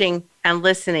watching and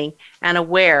listening and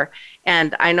aware.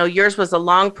 And I know yours was a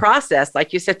long process,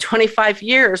 like you said, 25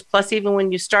 years, plus even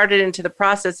when you started into the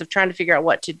process of trying to figure out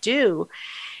what to do.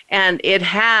 And it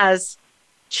has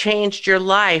changed your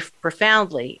life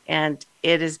profoundly. And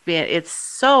it's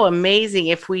so amazing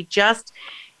if we just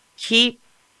keep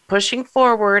pushing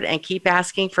forward and keep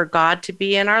asking for God to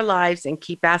be in our lives and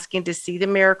keep asking to see the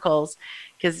miracles,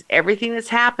 because everything that's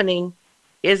happening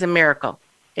is a miracle.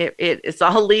 It's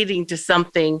all leading to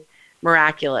something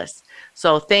miraculous.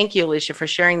 So thank you, Alicia, for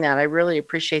sharing that. I really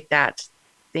appreciate that.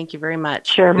 Thank you very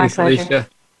much. Sure, my pleasure. Alicia.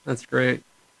 That's great.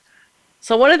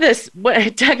 So Doug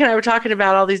and I were talking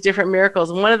about all these different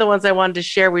miracles, and one of the ones I wanted to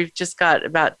share, we've just got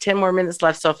about 10 more minutes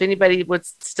left. So if anybody would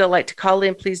still like to call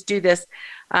in, please do this.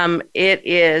 It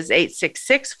is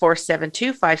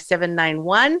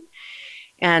 866-472-5791.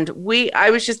 And I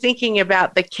was just thinking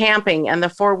about the camping and the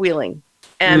four-wheeling.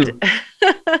 And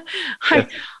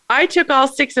I took all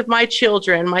 6 of my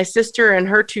children, my sister and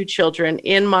her 2 children,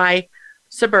 in my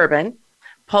Suburban,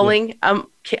 pulling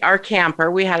our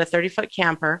camper. We had a 30-foot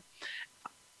camper.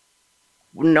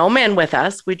 No men with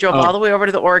us. We drove all the way over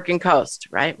to the Oregon coast,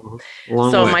 right?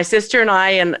 So my sister and I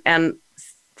and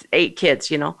 8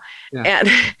 kids, and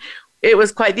it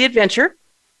was quite the adventure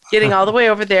getting all the way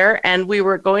over there. And we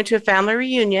were going to a family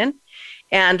reunion,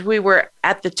 and we were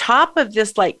at the top of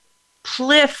this like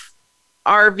cliff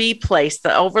RV place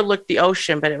that overlooked the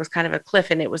ocean, but it was kind of a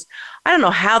cliff. And it was, I don't know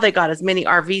how they got as many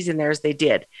RVs in there as they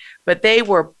did, but they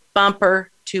were bumper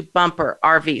to bumper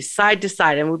RVs, side to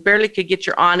side, and we barely could get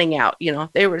your awning out. You know,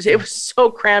 it was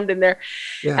so crammed in there.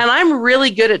 Yeah. And I'm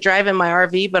really good at driving my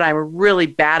RV, but I'm really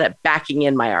bad at backing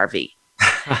in my RV.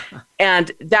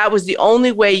 And that was the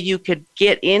only way you could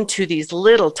get into these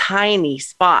little tiny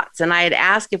spots. And I had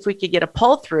asked if we could get a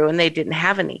pull through, and they didn't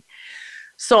have any.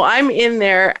 So I'm in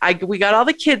there. We got all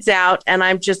the kids out, and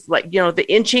I'm just like, you know,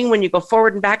 the inching when you go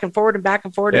forward and back and forward and back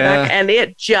and forward and back. And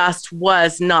it just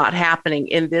was not happening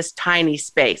in this tiny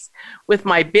space with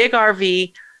my big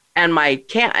RV and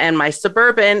my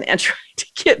Suburban, and trying to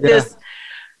get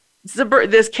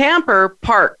this camper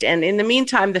parked. And in the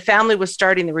meantime, the family was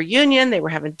starting the reunion. They were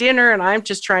having dinner, and I'm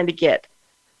just trying to get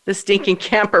the stinking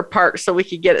camper parked so we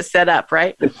could get it set up,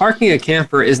 right? And parking a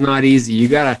camper is not easy. You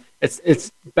gotta,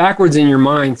 it's backwards in your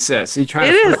mindset. So you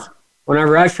try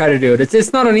whenever I try to do it,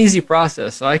 it's not an easy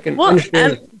process. So I can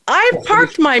understand. And I've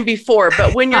parked mine before,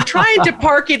 but when you're trying to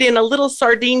park it in a little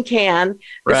sardine can,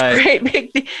 this great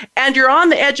big thing, and you're on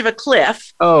the edge of a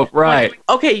cliff. Oh, right. Like,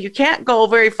 okay, you can't go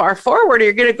very far forward, or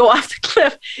you're going to go off the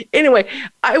cliff. Anyway,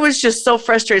 I was just so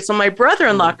frustrated. So my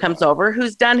brother-in-law comes over,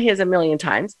 who's done his a million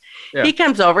times. Yeah. He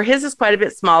comes over. His is quite a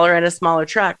bit smaller and a smaller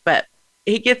truck, but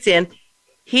he gets in.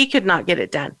 He could not get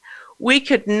it done. We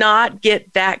could not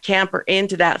get that camper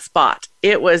into that spot.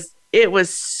 It was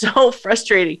so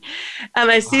frustrating.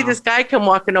 And I see this guy come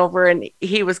walking over, and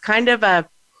he was kind of a,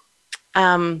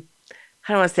 how do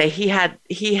I want to say,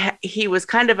 he was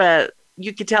kind of a,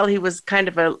 you could tell he was kind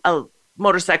of a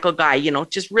motorcycle guy, you know,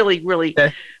 just really, really,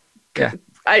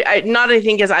 I not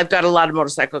anything, because I've got a lot of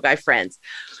motorcycle guy friends,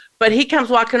 but he comes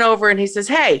walking over and he says,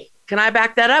 "Hey, can I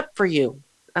back that up for you?"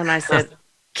 And I said,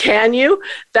 "Can you?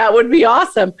 That would be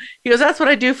awesome." He goes, "That's what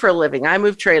I do for a living. I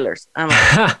move trailers." I'm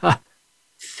like,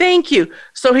 "Thank you."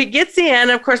 So he gets in.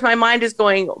 Of course, my mind is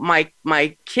going,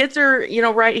 my kids are, you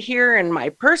know, right here, and my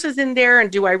purse is in there.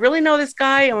 And do I really know this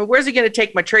guy? I mean, where's he going to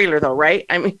take my trailer though? Right.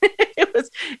 I mean,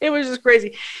 it was just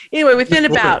crazy. Anyway, within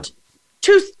about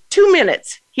two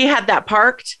minutes, he had that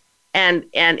parked and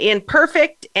in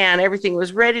perfect, and everything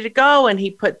was ready to go. And he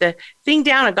put the thing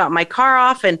down and got my car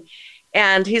off,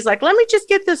 and he's like, "Let me just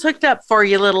get this hooked up for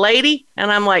you, little lady."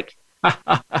 And I'm like,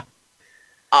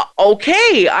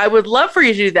 okay, I would love for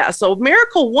you to do that. So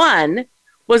miracle one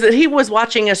was that he was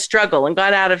watching us struggle and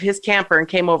got out of his camper and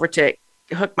came over to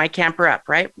hook my camper up,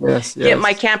 right? Yes. Get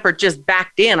my camper just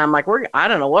backed in. I'm like, I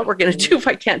don't know what we're going to do if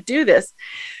I can't do this.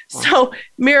 So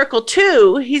miracle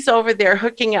two, he's over there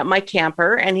hooking up my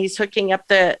camper, and he's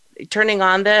turning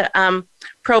on the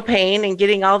propane and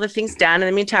getting all the things done. In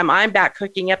the meantime, I'm back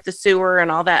hooking up the sewer and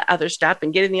all that other stuff,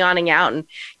 and getting the awning out and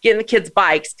getting the kids'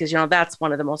 bikes, because, you know, that's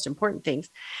one of the most important things.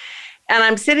 And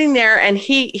I'm sitting there, and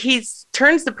he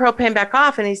turns the propane back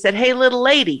off, and he said, "Hey, little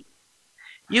lady,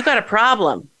 you got a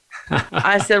problem."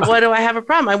 I said, "What do I have a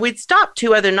problem?" And we'd stopped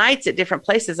 2 other nights at different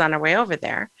places on our way over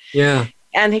there. Yeah.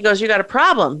 And he goes, "You got a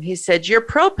problem." He said, "Your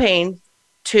propane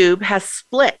tube has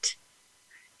split."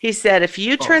 He said, "If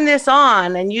you turn this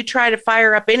on and you try to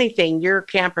fire up anything, your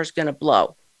camper's going to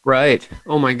blow." Right.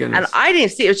 Oh, my goodness. And I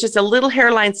didn't see it. It was just a little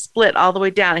hairline split all the way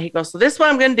down. And he goes, "So this is what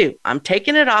I'm going to do. I'm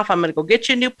taking it off. I'm going to go get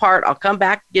you a new part. I'll come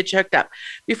back and get you hooked up."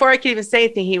 Before I could even say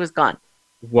anything, he was gone.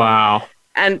 Wow.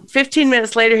 And 15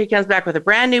 minutes later, he comes back with a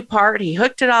brand new part. He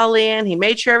hooked it all in. He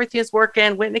made sure everything was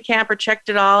working, went in the camper, checked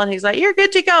it all. And he's like, "You're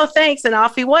good to go. Thanks." And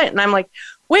off he went. And I'm like,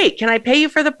 "Wait, can I pay you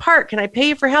for the part? Can I pay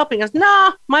you for helping?" He goes,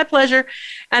 "No, my pleasure."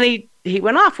 And he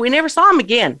went off. We never saw him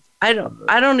again. I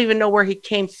don't even know where he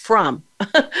came from,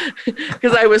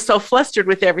 because I was so flustered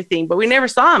with everything, but we never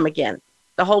saw him again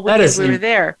the whole weekend we were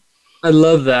there. I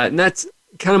love that. And that's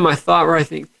kind of my thought, where I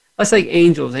think that's like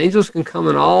angels. Angels can come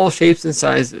in all shapes and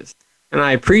sizes. And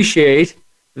I appreciate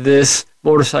this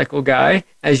motorcycle guy,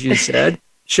 as you said,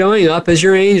 showing up as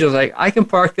your angel. Like, I can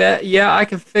park that. Yeah, I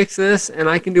can fix this, and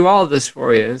I can do all of this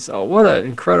for you. And so what an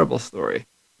incredible story.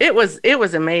 It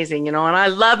was amazing, you know, and I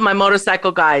love my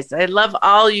motorcycle guys. I love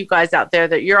all you guys out there,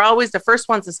 that you're always the first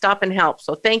ones to stop and help.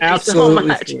 So thank you so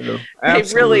much.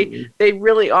 They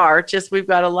really are. Just, we've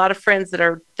got a lot of friends that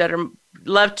are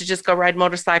love to just go ride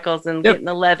motorcycles and get in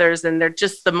the leathers, and they're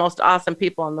just the most awesome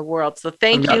people in the world. So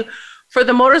thank you for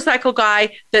the motorcycle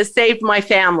guy that saved my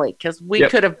family, because we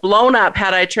could have blown up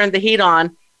had I turned the heat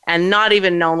on and not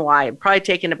even known why, and probably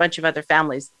taken a bunch of other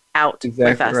families out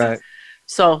with us. Right.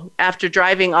 So after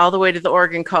driving all the way to the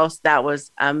Oregon coast, that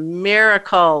was a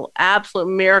miracle, absolute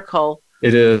miracle,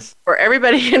 It is. For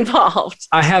everybody involved.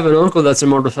 I have an uncle that's a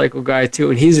motorcycle guy too,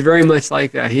 and he's very much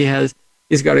like that.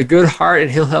 He's got a good heart,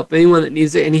 and he'll help anyone that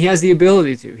needs it, and he has the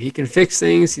ability to. He can fix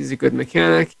things. He's a good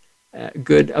mechanic,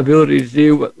 good ability to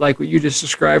do what you just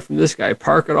described from this guy.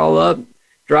 Park it all up,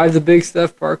 drive the big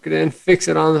stuff, park it in, fix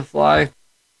it on the fly,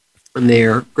 and they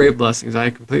are great blessings.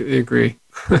 I completely agree.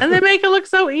 And they make it look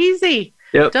so easy.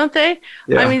 Yep. Don't they?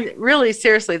 Yeah. I mean, really,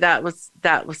 seriously, that was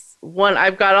one.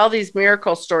 I've got all these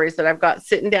miracle stories that I've got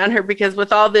sitting down here because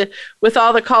with all the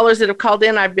callers that have called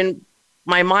in,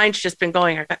 my mind's just been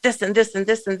going. I got this and this and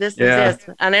this and this and this,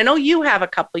 and I know you have a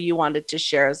couple you wanted to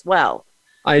share as well.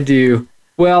 I do.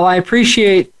 Well, I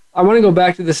want to go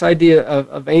back to this idea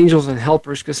of angels and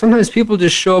helpers, because sometimes people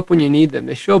just show up when you need them.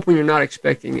 They show up when you're not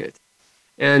expecting it.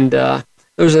 And there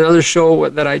was another show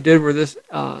that I did where this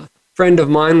friend of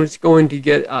mine was going to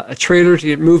get a trailer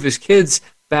to move his kids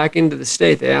back into the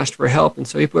state. They asked for help, and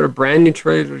so he put a brand new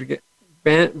trailer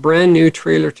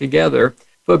together,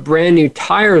 put brand new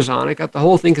tires on it, got the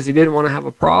whole thing because he didn't want to have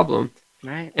a problem.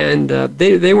 Right. And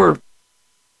they were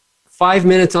 5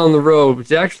 minutes on the road, which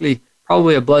is actually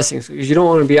probably a blessing because you don't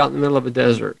want to be out in the middle of a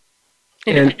desert.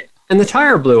 And the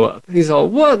tire blew up. He's all,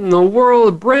 what in the world?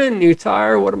 A brand new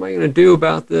tire. What am I going to do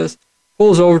about this?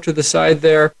 Pulls over to the side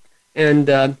there,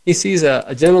 and he sees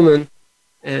a gentleman,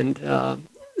 and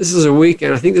this is a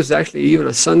weekend. I think this was actually even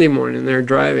a Sunday morning, and they're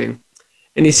driving.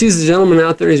 And he sees the gentleman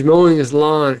out there. He's mowing his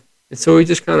lawn. And so he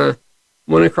just kind of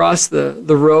went across the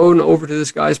road and over to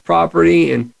this guy's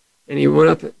property, and he went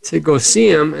up to go see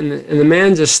him. And the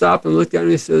man just stopped and looked at him,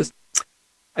 and he says,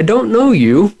 I don't know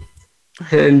you.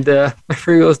 And my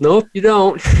friend goes, nope, you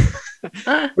don't.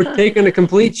 We're taking a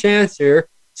complete chance here.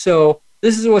 So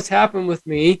this is what's happened with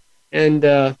me. And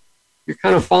you're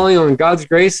kind of falling on God's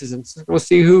graces. And so we'll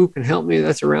see who can help me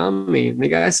that's around me. And the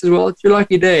guy says, well, it's your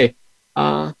lucky day.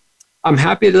 I'm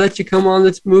happy to let you come on.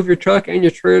 Let's move your truck and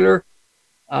your trailer.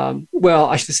 Well,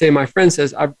 I should say my friend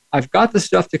says, I've got the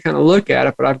stuff to kind of look at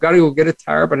it, but I've got to go get a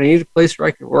tire, but I need a place where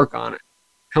I can work on it.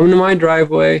 Come to my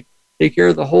driveway, take care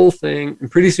of the whole thing. And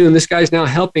pretty soon this guy's now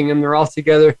helping him. They're all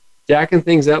together, jacking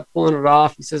things up, pulling it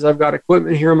off. He says, I've got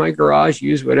equipment here in my garage.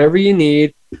 Use whatever you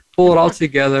need. Pull it all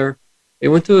together. They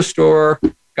went to a store,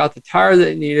 got the tire that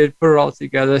they needed, put it all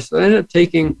together. So they ended up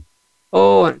taking,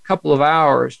 a couple of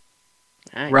hours.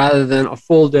 Nice. Rather than a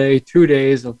full day, 2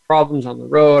 days of problems on the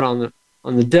road,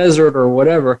 on the desert or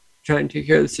whatever, trying to take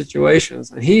care of the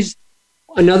situations. And he's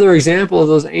another example of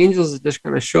those angels that just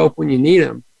kind of show up when you need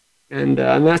them. And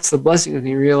that's the blessing when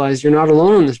you realize you're not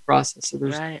alone in this process. So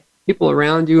there's people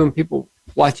around you and people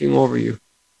watching over you.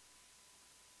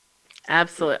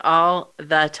 Absolutely. All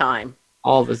the time.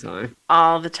 All the time.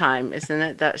 All the time, isn't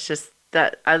it? That's just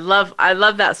that. I love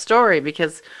that story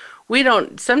because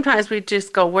sometimes we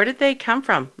just go, where did they come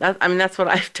from? That's what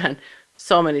I've done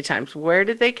so many times. Where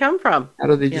did they come from? How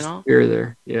do they just appear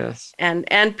there? Yes.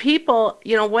 And people,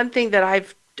 one thing that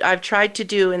I've tried to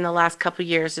do in the last couple of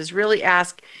years is really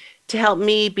ask to help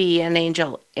me be an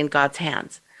angel in God's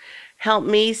hands. Help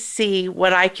me see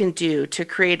what I can do to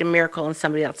create a miracle in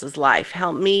somebody else's life.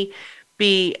 Help me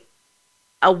be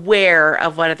aware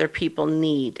of what other people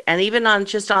need. And even on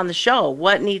the show,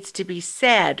 what needs to be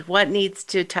said, what needs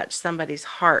to touch somebody's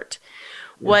heart,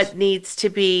 what needs to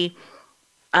be,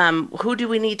 who do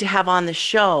we need to have on the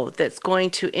show that's going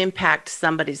to impact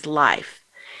somebody's life?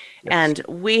 Yes. And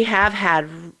we have had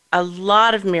a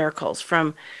lot of miracles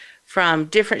from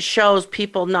different shows,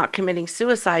 people not committing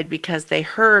suicide because they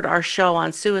heard our show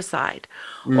on suicide,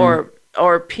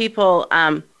 or people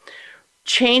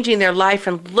changing their life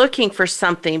and looking for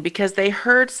something because they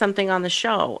heard something on the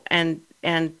show and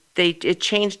it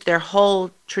changed their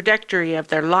whole trajectory of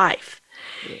their life.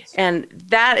 Yes. And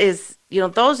that is,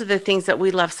 those are the things that we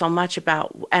love so much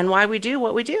about and why we do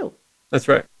what we do. That's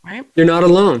right. Right. You're not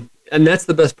alone. And that's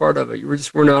the best part of it.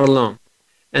 We're not alone.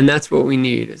 And that's what we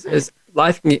need is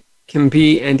life can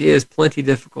be and is plenty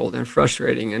difficult and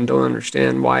frustrating and don't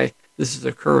understand why this is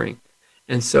occurring.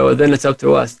 And so then it's up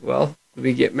to us. Well, do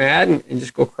we get mad and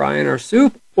just go cry in our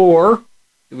soup, or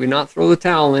do we not throw the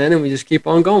towel in and we just keep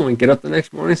on going? Get up the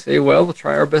next morning and say, well, we'll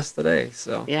try our best today.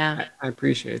 So I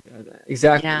appreciate that.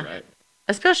 Exactly right.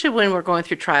 Especially when we're going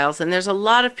through trials. And there's a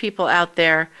lot of people out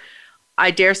there,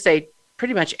 I dare say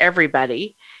pretty much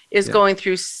everybody is going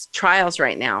through trials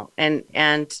right now. And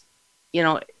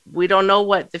we don't know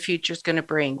what the future is going to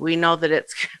bring. We know that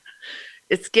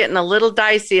it's getting a little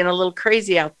dicey and a little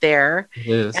crazy out there.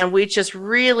 Yes. And we just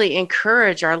really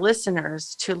encourage our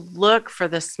listeners to look for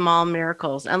the small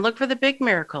miracles and look for the big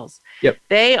miracles. Yep.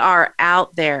 They are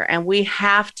out there, and we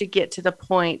have to get to the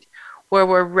point where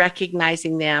we're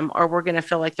recognizing them, or we're going to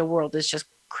feel like the world is just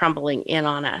crumbling in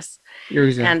on us. You're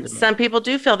exactly And right. some people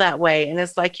do feel that way. And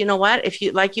it's like, you know what? If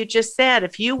you, like you just said,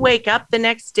 if you wake up the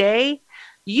next day,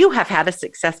 you have had a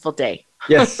successful day.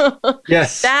 Yes.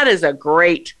 Yes. That is a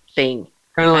great thing.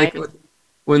 Kind of right? like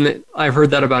when I've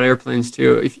heard that about airplanes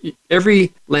too.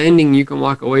 Every landing you can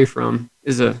walk away from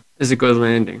is a good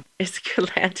landing. It's a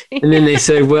good landing. And then they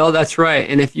say, well, that's right.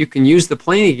 And if you can use the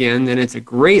plane again, then it's a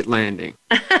great landing.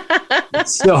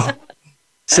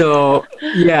 So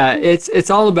yeah, it's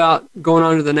all about going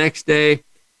on to the next day,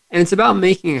 and it's about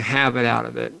making a habit out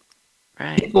of it.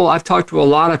 Right. I've talked to a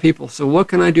lot of people. So what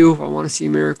can I do if I want to see a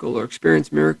miracle or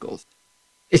experience miracles?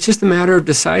 It's just a matter of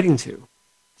deciding to.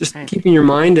 Just keeping your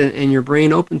mind and your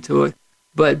brain open to it,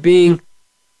 but being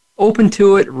open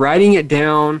to it, writing it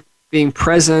down, being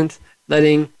present,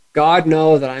 letting God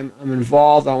know that I'm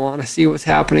involved. I want to see what's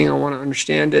happening. I want to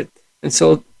understand it. And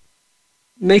so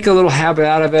make a little habit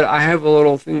out of it. I have a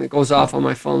little thing that goes off on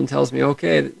my phone and tells me,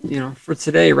 okay, for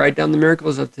today, write down the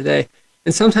miracles of today.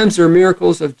 And sometimes there are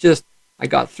miracles of just, I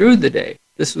got through the day.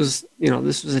 This was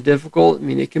a difficult,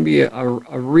 it can be a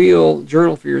real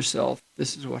journal for yourself.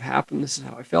 This is what happened. This is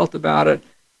how I felt about it.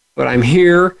 But I'm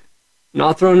here,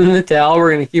 not throwing in the towel.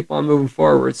 We're going to keep on moving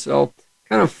forward. So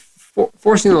kind of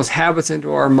forcing those habits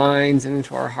into our minds and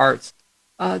into our hearts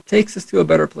takes us to a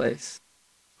better place.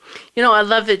 I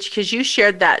love that because you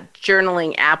shared that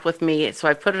journaling app with me. So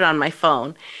I put it on my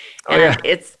phone. And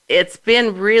it's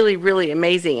been really, really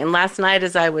amazing. And last night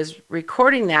as I was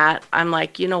recording that, I'm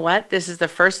like, you know what? This is the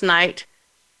first night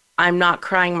I'm not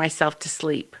crying myself to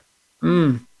sleep.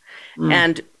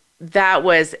 And that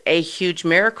was a huge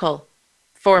miracle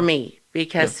for me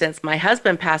because since my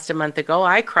husband passed a month ago,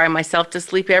 I cry myself to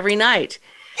sleep every night.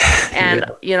 And,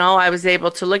 I was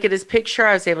able to look at his picture.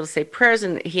 I was able to say prayers,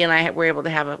 and he and I were able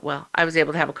to I was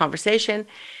able to have a conversation,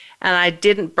 and I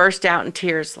didn't burst out in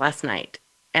tears last night.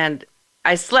 And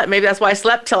I slept. Maybe that's why I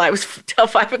slept till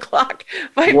 5 o'clock,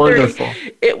 5:30. Wonderful.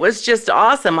 It was just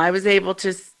awesome.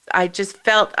 I just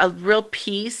felt a real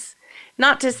peace.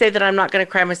 Not to say that I'm not going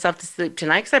to cry myself to sleep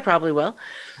tonight, because I probably will.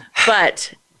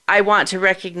 But I want to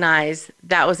recognize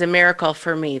that was a miracle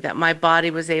for me, that my body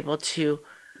was able to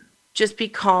just be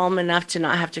calm enough to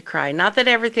not have to cry. Not that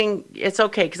it's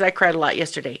okay, because I cried a lot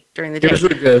yesterday during the day. Tears were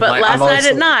good. But last night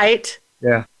at night,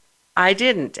 yeah, I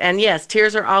didn't. And yes,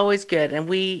 tears are always good. And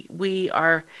we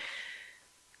are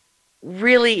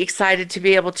really excited to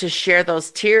be able to share those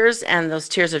tears, and those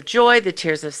tears of joy, the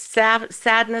tears of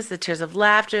sadness, the tears of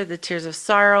laughter, the tears of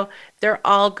sorrow. They're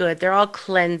all good. They're all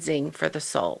cleansing for the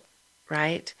soul,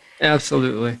 right?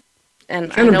 Absolutely.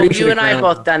 And I know you and I have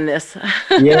both done this.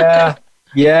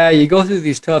 Yeah, you go through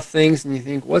these tough things and you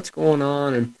think, what's going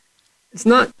on? And it's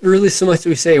not really so much that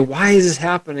we say, why is this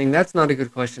happening? That's not a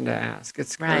good question to ask.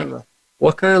 It's kind of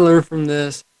what can I learn from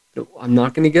this? I'm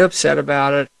not going to get upset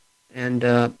about it and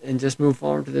just move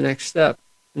forward to the next step.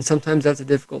 And sometimes that's a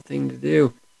difficult thing to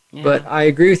do. Yeah. But I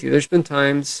agree with you. There's been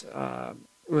times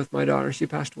with my daughter, she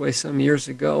passed away some years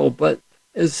ago, but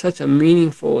it was such a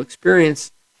meaningful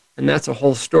experience. And that's a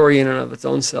whole story in and of its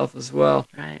own self as well.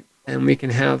 Right. And we can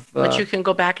have... but you can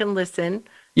go back and listen.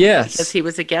 Yes. Because he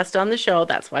was a guest on the show.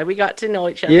 That's why we got to know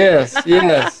each other.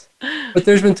 Yes. But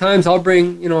there's been times I'll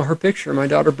bring, her picture, my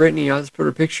daughter Brittany, I'll just put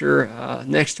her picture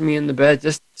next to me in the bed,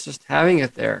 just having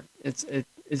it there. It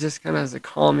just kind of has a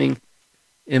calming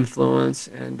influence,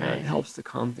 and it helps to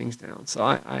calm things down. So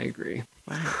I agree.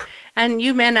 Wow. And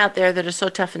you men out there that are so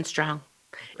tough and strong,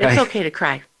 it's okay to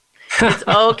cry. It's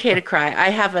okay to cry.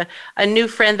 I have a new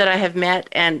friend that I have met,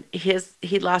 and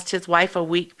he lost his wife a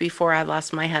week before I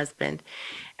lost my husband.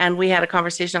 And we had a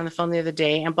conversation on the phone the other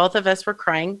day, and both of us were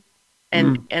crying.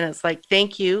 And it's like,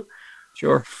 thank you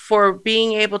for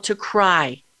being able to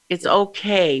cry. It's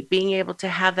okay. Being able to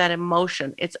have that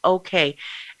emotion. It's okay.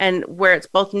 And where it's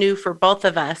both new for both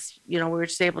of us, we were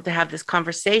just able to have this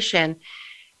conversation,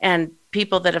 and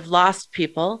people that have lost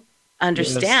people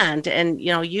understand. Yes. And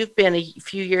you've been a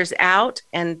few years out,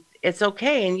 and it's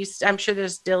okay. And I'm sure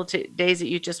there's still days that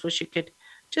you just wish you could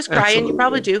just cry. Absolutely. And you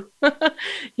probably do.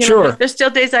 There's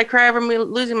still days I cry over me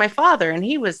losing my father, and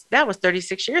that was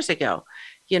 36 years ago.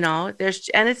 And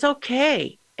it's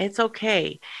okay. It's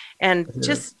okay. And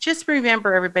just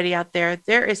remember, everybody out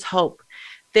there is hope.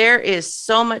 There is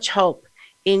so much hope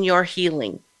in your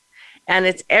healing. And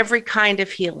it's every kind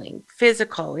of healing: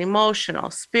 physical, emotional,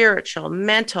 spiritual,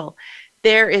 mental.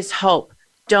 There is hope.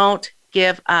 Don't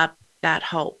give up that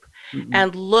hope. Mm-hmm.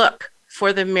 And look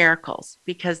for the miracles,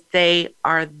 because they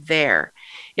are there.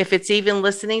 If it's even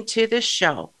listening to this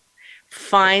show,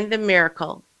 find the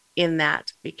miracle in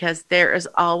that, because there is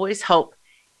always hope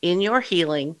in your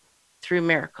healing through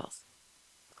miracles.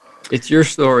 It's your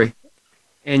story.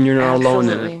 and you're not alone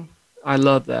in it. I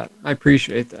love that. I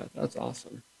appreciate that. That's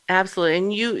awesome. Absolutely.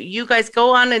 And you guys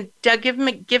go on and Doug, give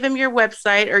him your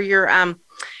website or your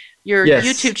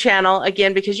YouTube channel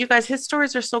again, because you guys, his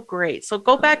stories are so great. So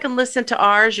go back and listen to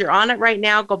ours. You're on it right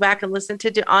now. Go back and listen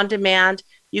to On Demand.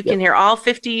 You can hear all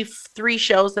 53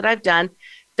 shows that I've done.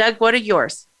 Doug, what are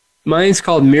yours? Mine's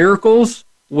called Miracles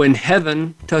When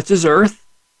Heaven Touches Earth.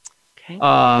 Okay.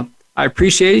 I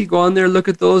appreciate it. Go on there, look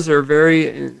at those. They're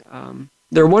very,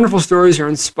 they're wonderful stories. They're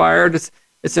inspired.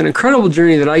 It's an incredible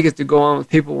journey that I get to go on with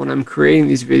people when I'm creating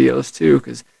these videos too,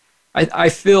 because I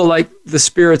feel like the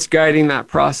Spirit's guiding that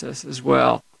process as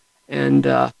well, and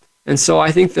so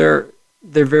I think they're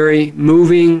very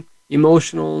moving,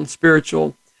 emotional, and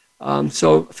spiritual.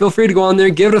 So feel free to go on there,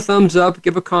 give it a thumbs up,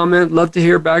 give a comment. Love to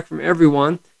hear back from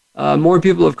everyone. More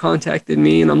people have contacted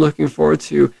me, and I'm looking forward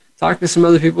to talking to some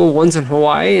other people. One's in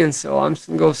Hawaii, and so I'm just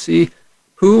going to go see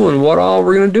who and what all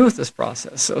we're going to do with this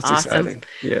process. So it's exciting.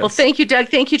 Yes. Well, thank you, Doug.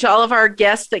 Thank you to all of our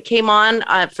guests that came on,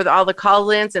 for all the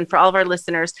call-ins, and for all of our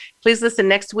listeners. Please listen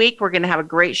next week. We're going to have a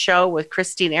great show with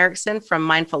Christine Erickson from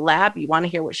Mindful Lab. You want to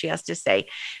hear what she has to say.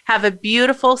 Have a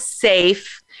beautiful,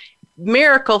 safe,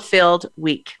 miracle-filled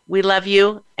week. We love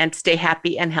you, and stay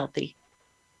happy and healthy.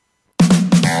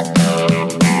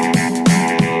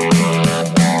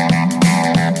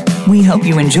 We hope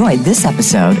you enjoyed this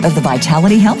episode of the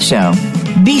Vitality Health Show.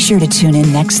 Be sure to tune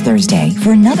in next Thursday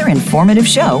for another informative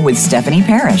show with Stephanie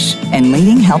Parrish and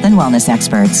leading health and wellness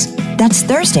experts. That's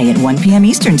Thursday at 1 p.m.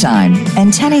 Eastern Time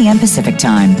and 10 a.m. Pacific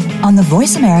Time on the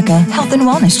Voice America Health and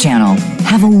Wellness Channel.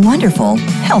 Have a wonderful,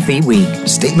 healthy week.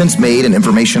 Statements made and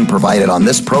information provided on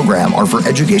this program are for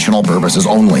educational purposes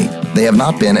only. They have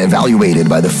not been evaluated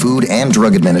by the Food and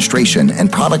Drug Administration,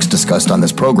 and products discussed on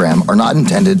this program are not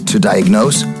intended to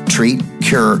diagnose, treat,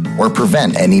 cure, or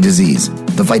prevent any disease.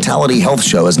 The Vitality Health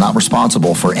Show is not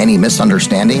responsible for any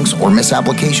misunderstandings or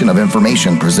misapplication of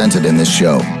information presented in this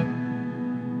show.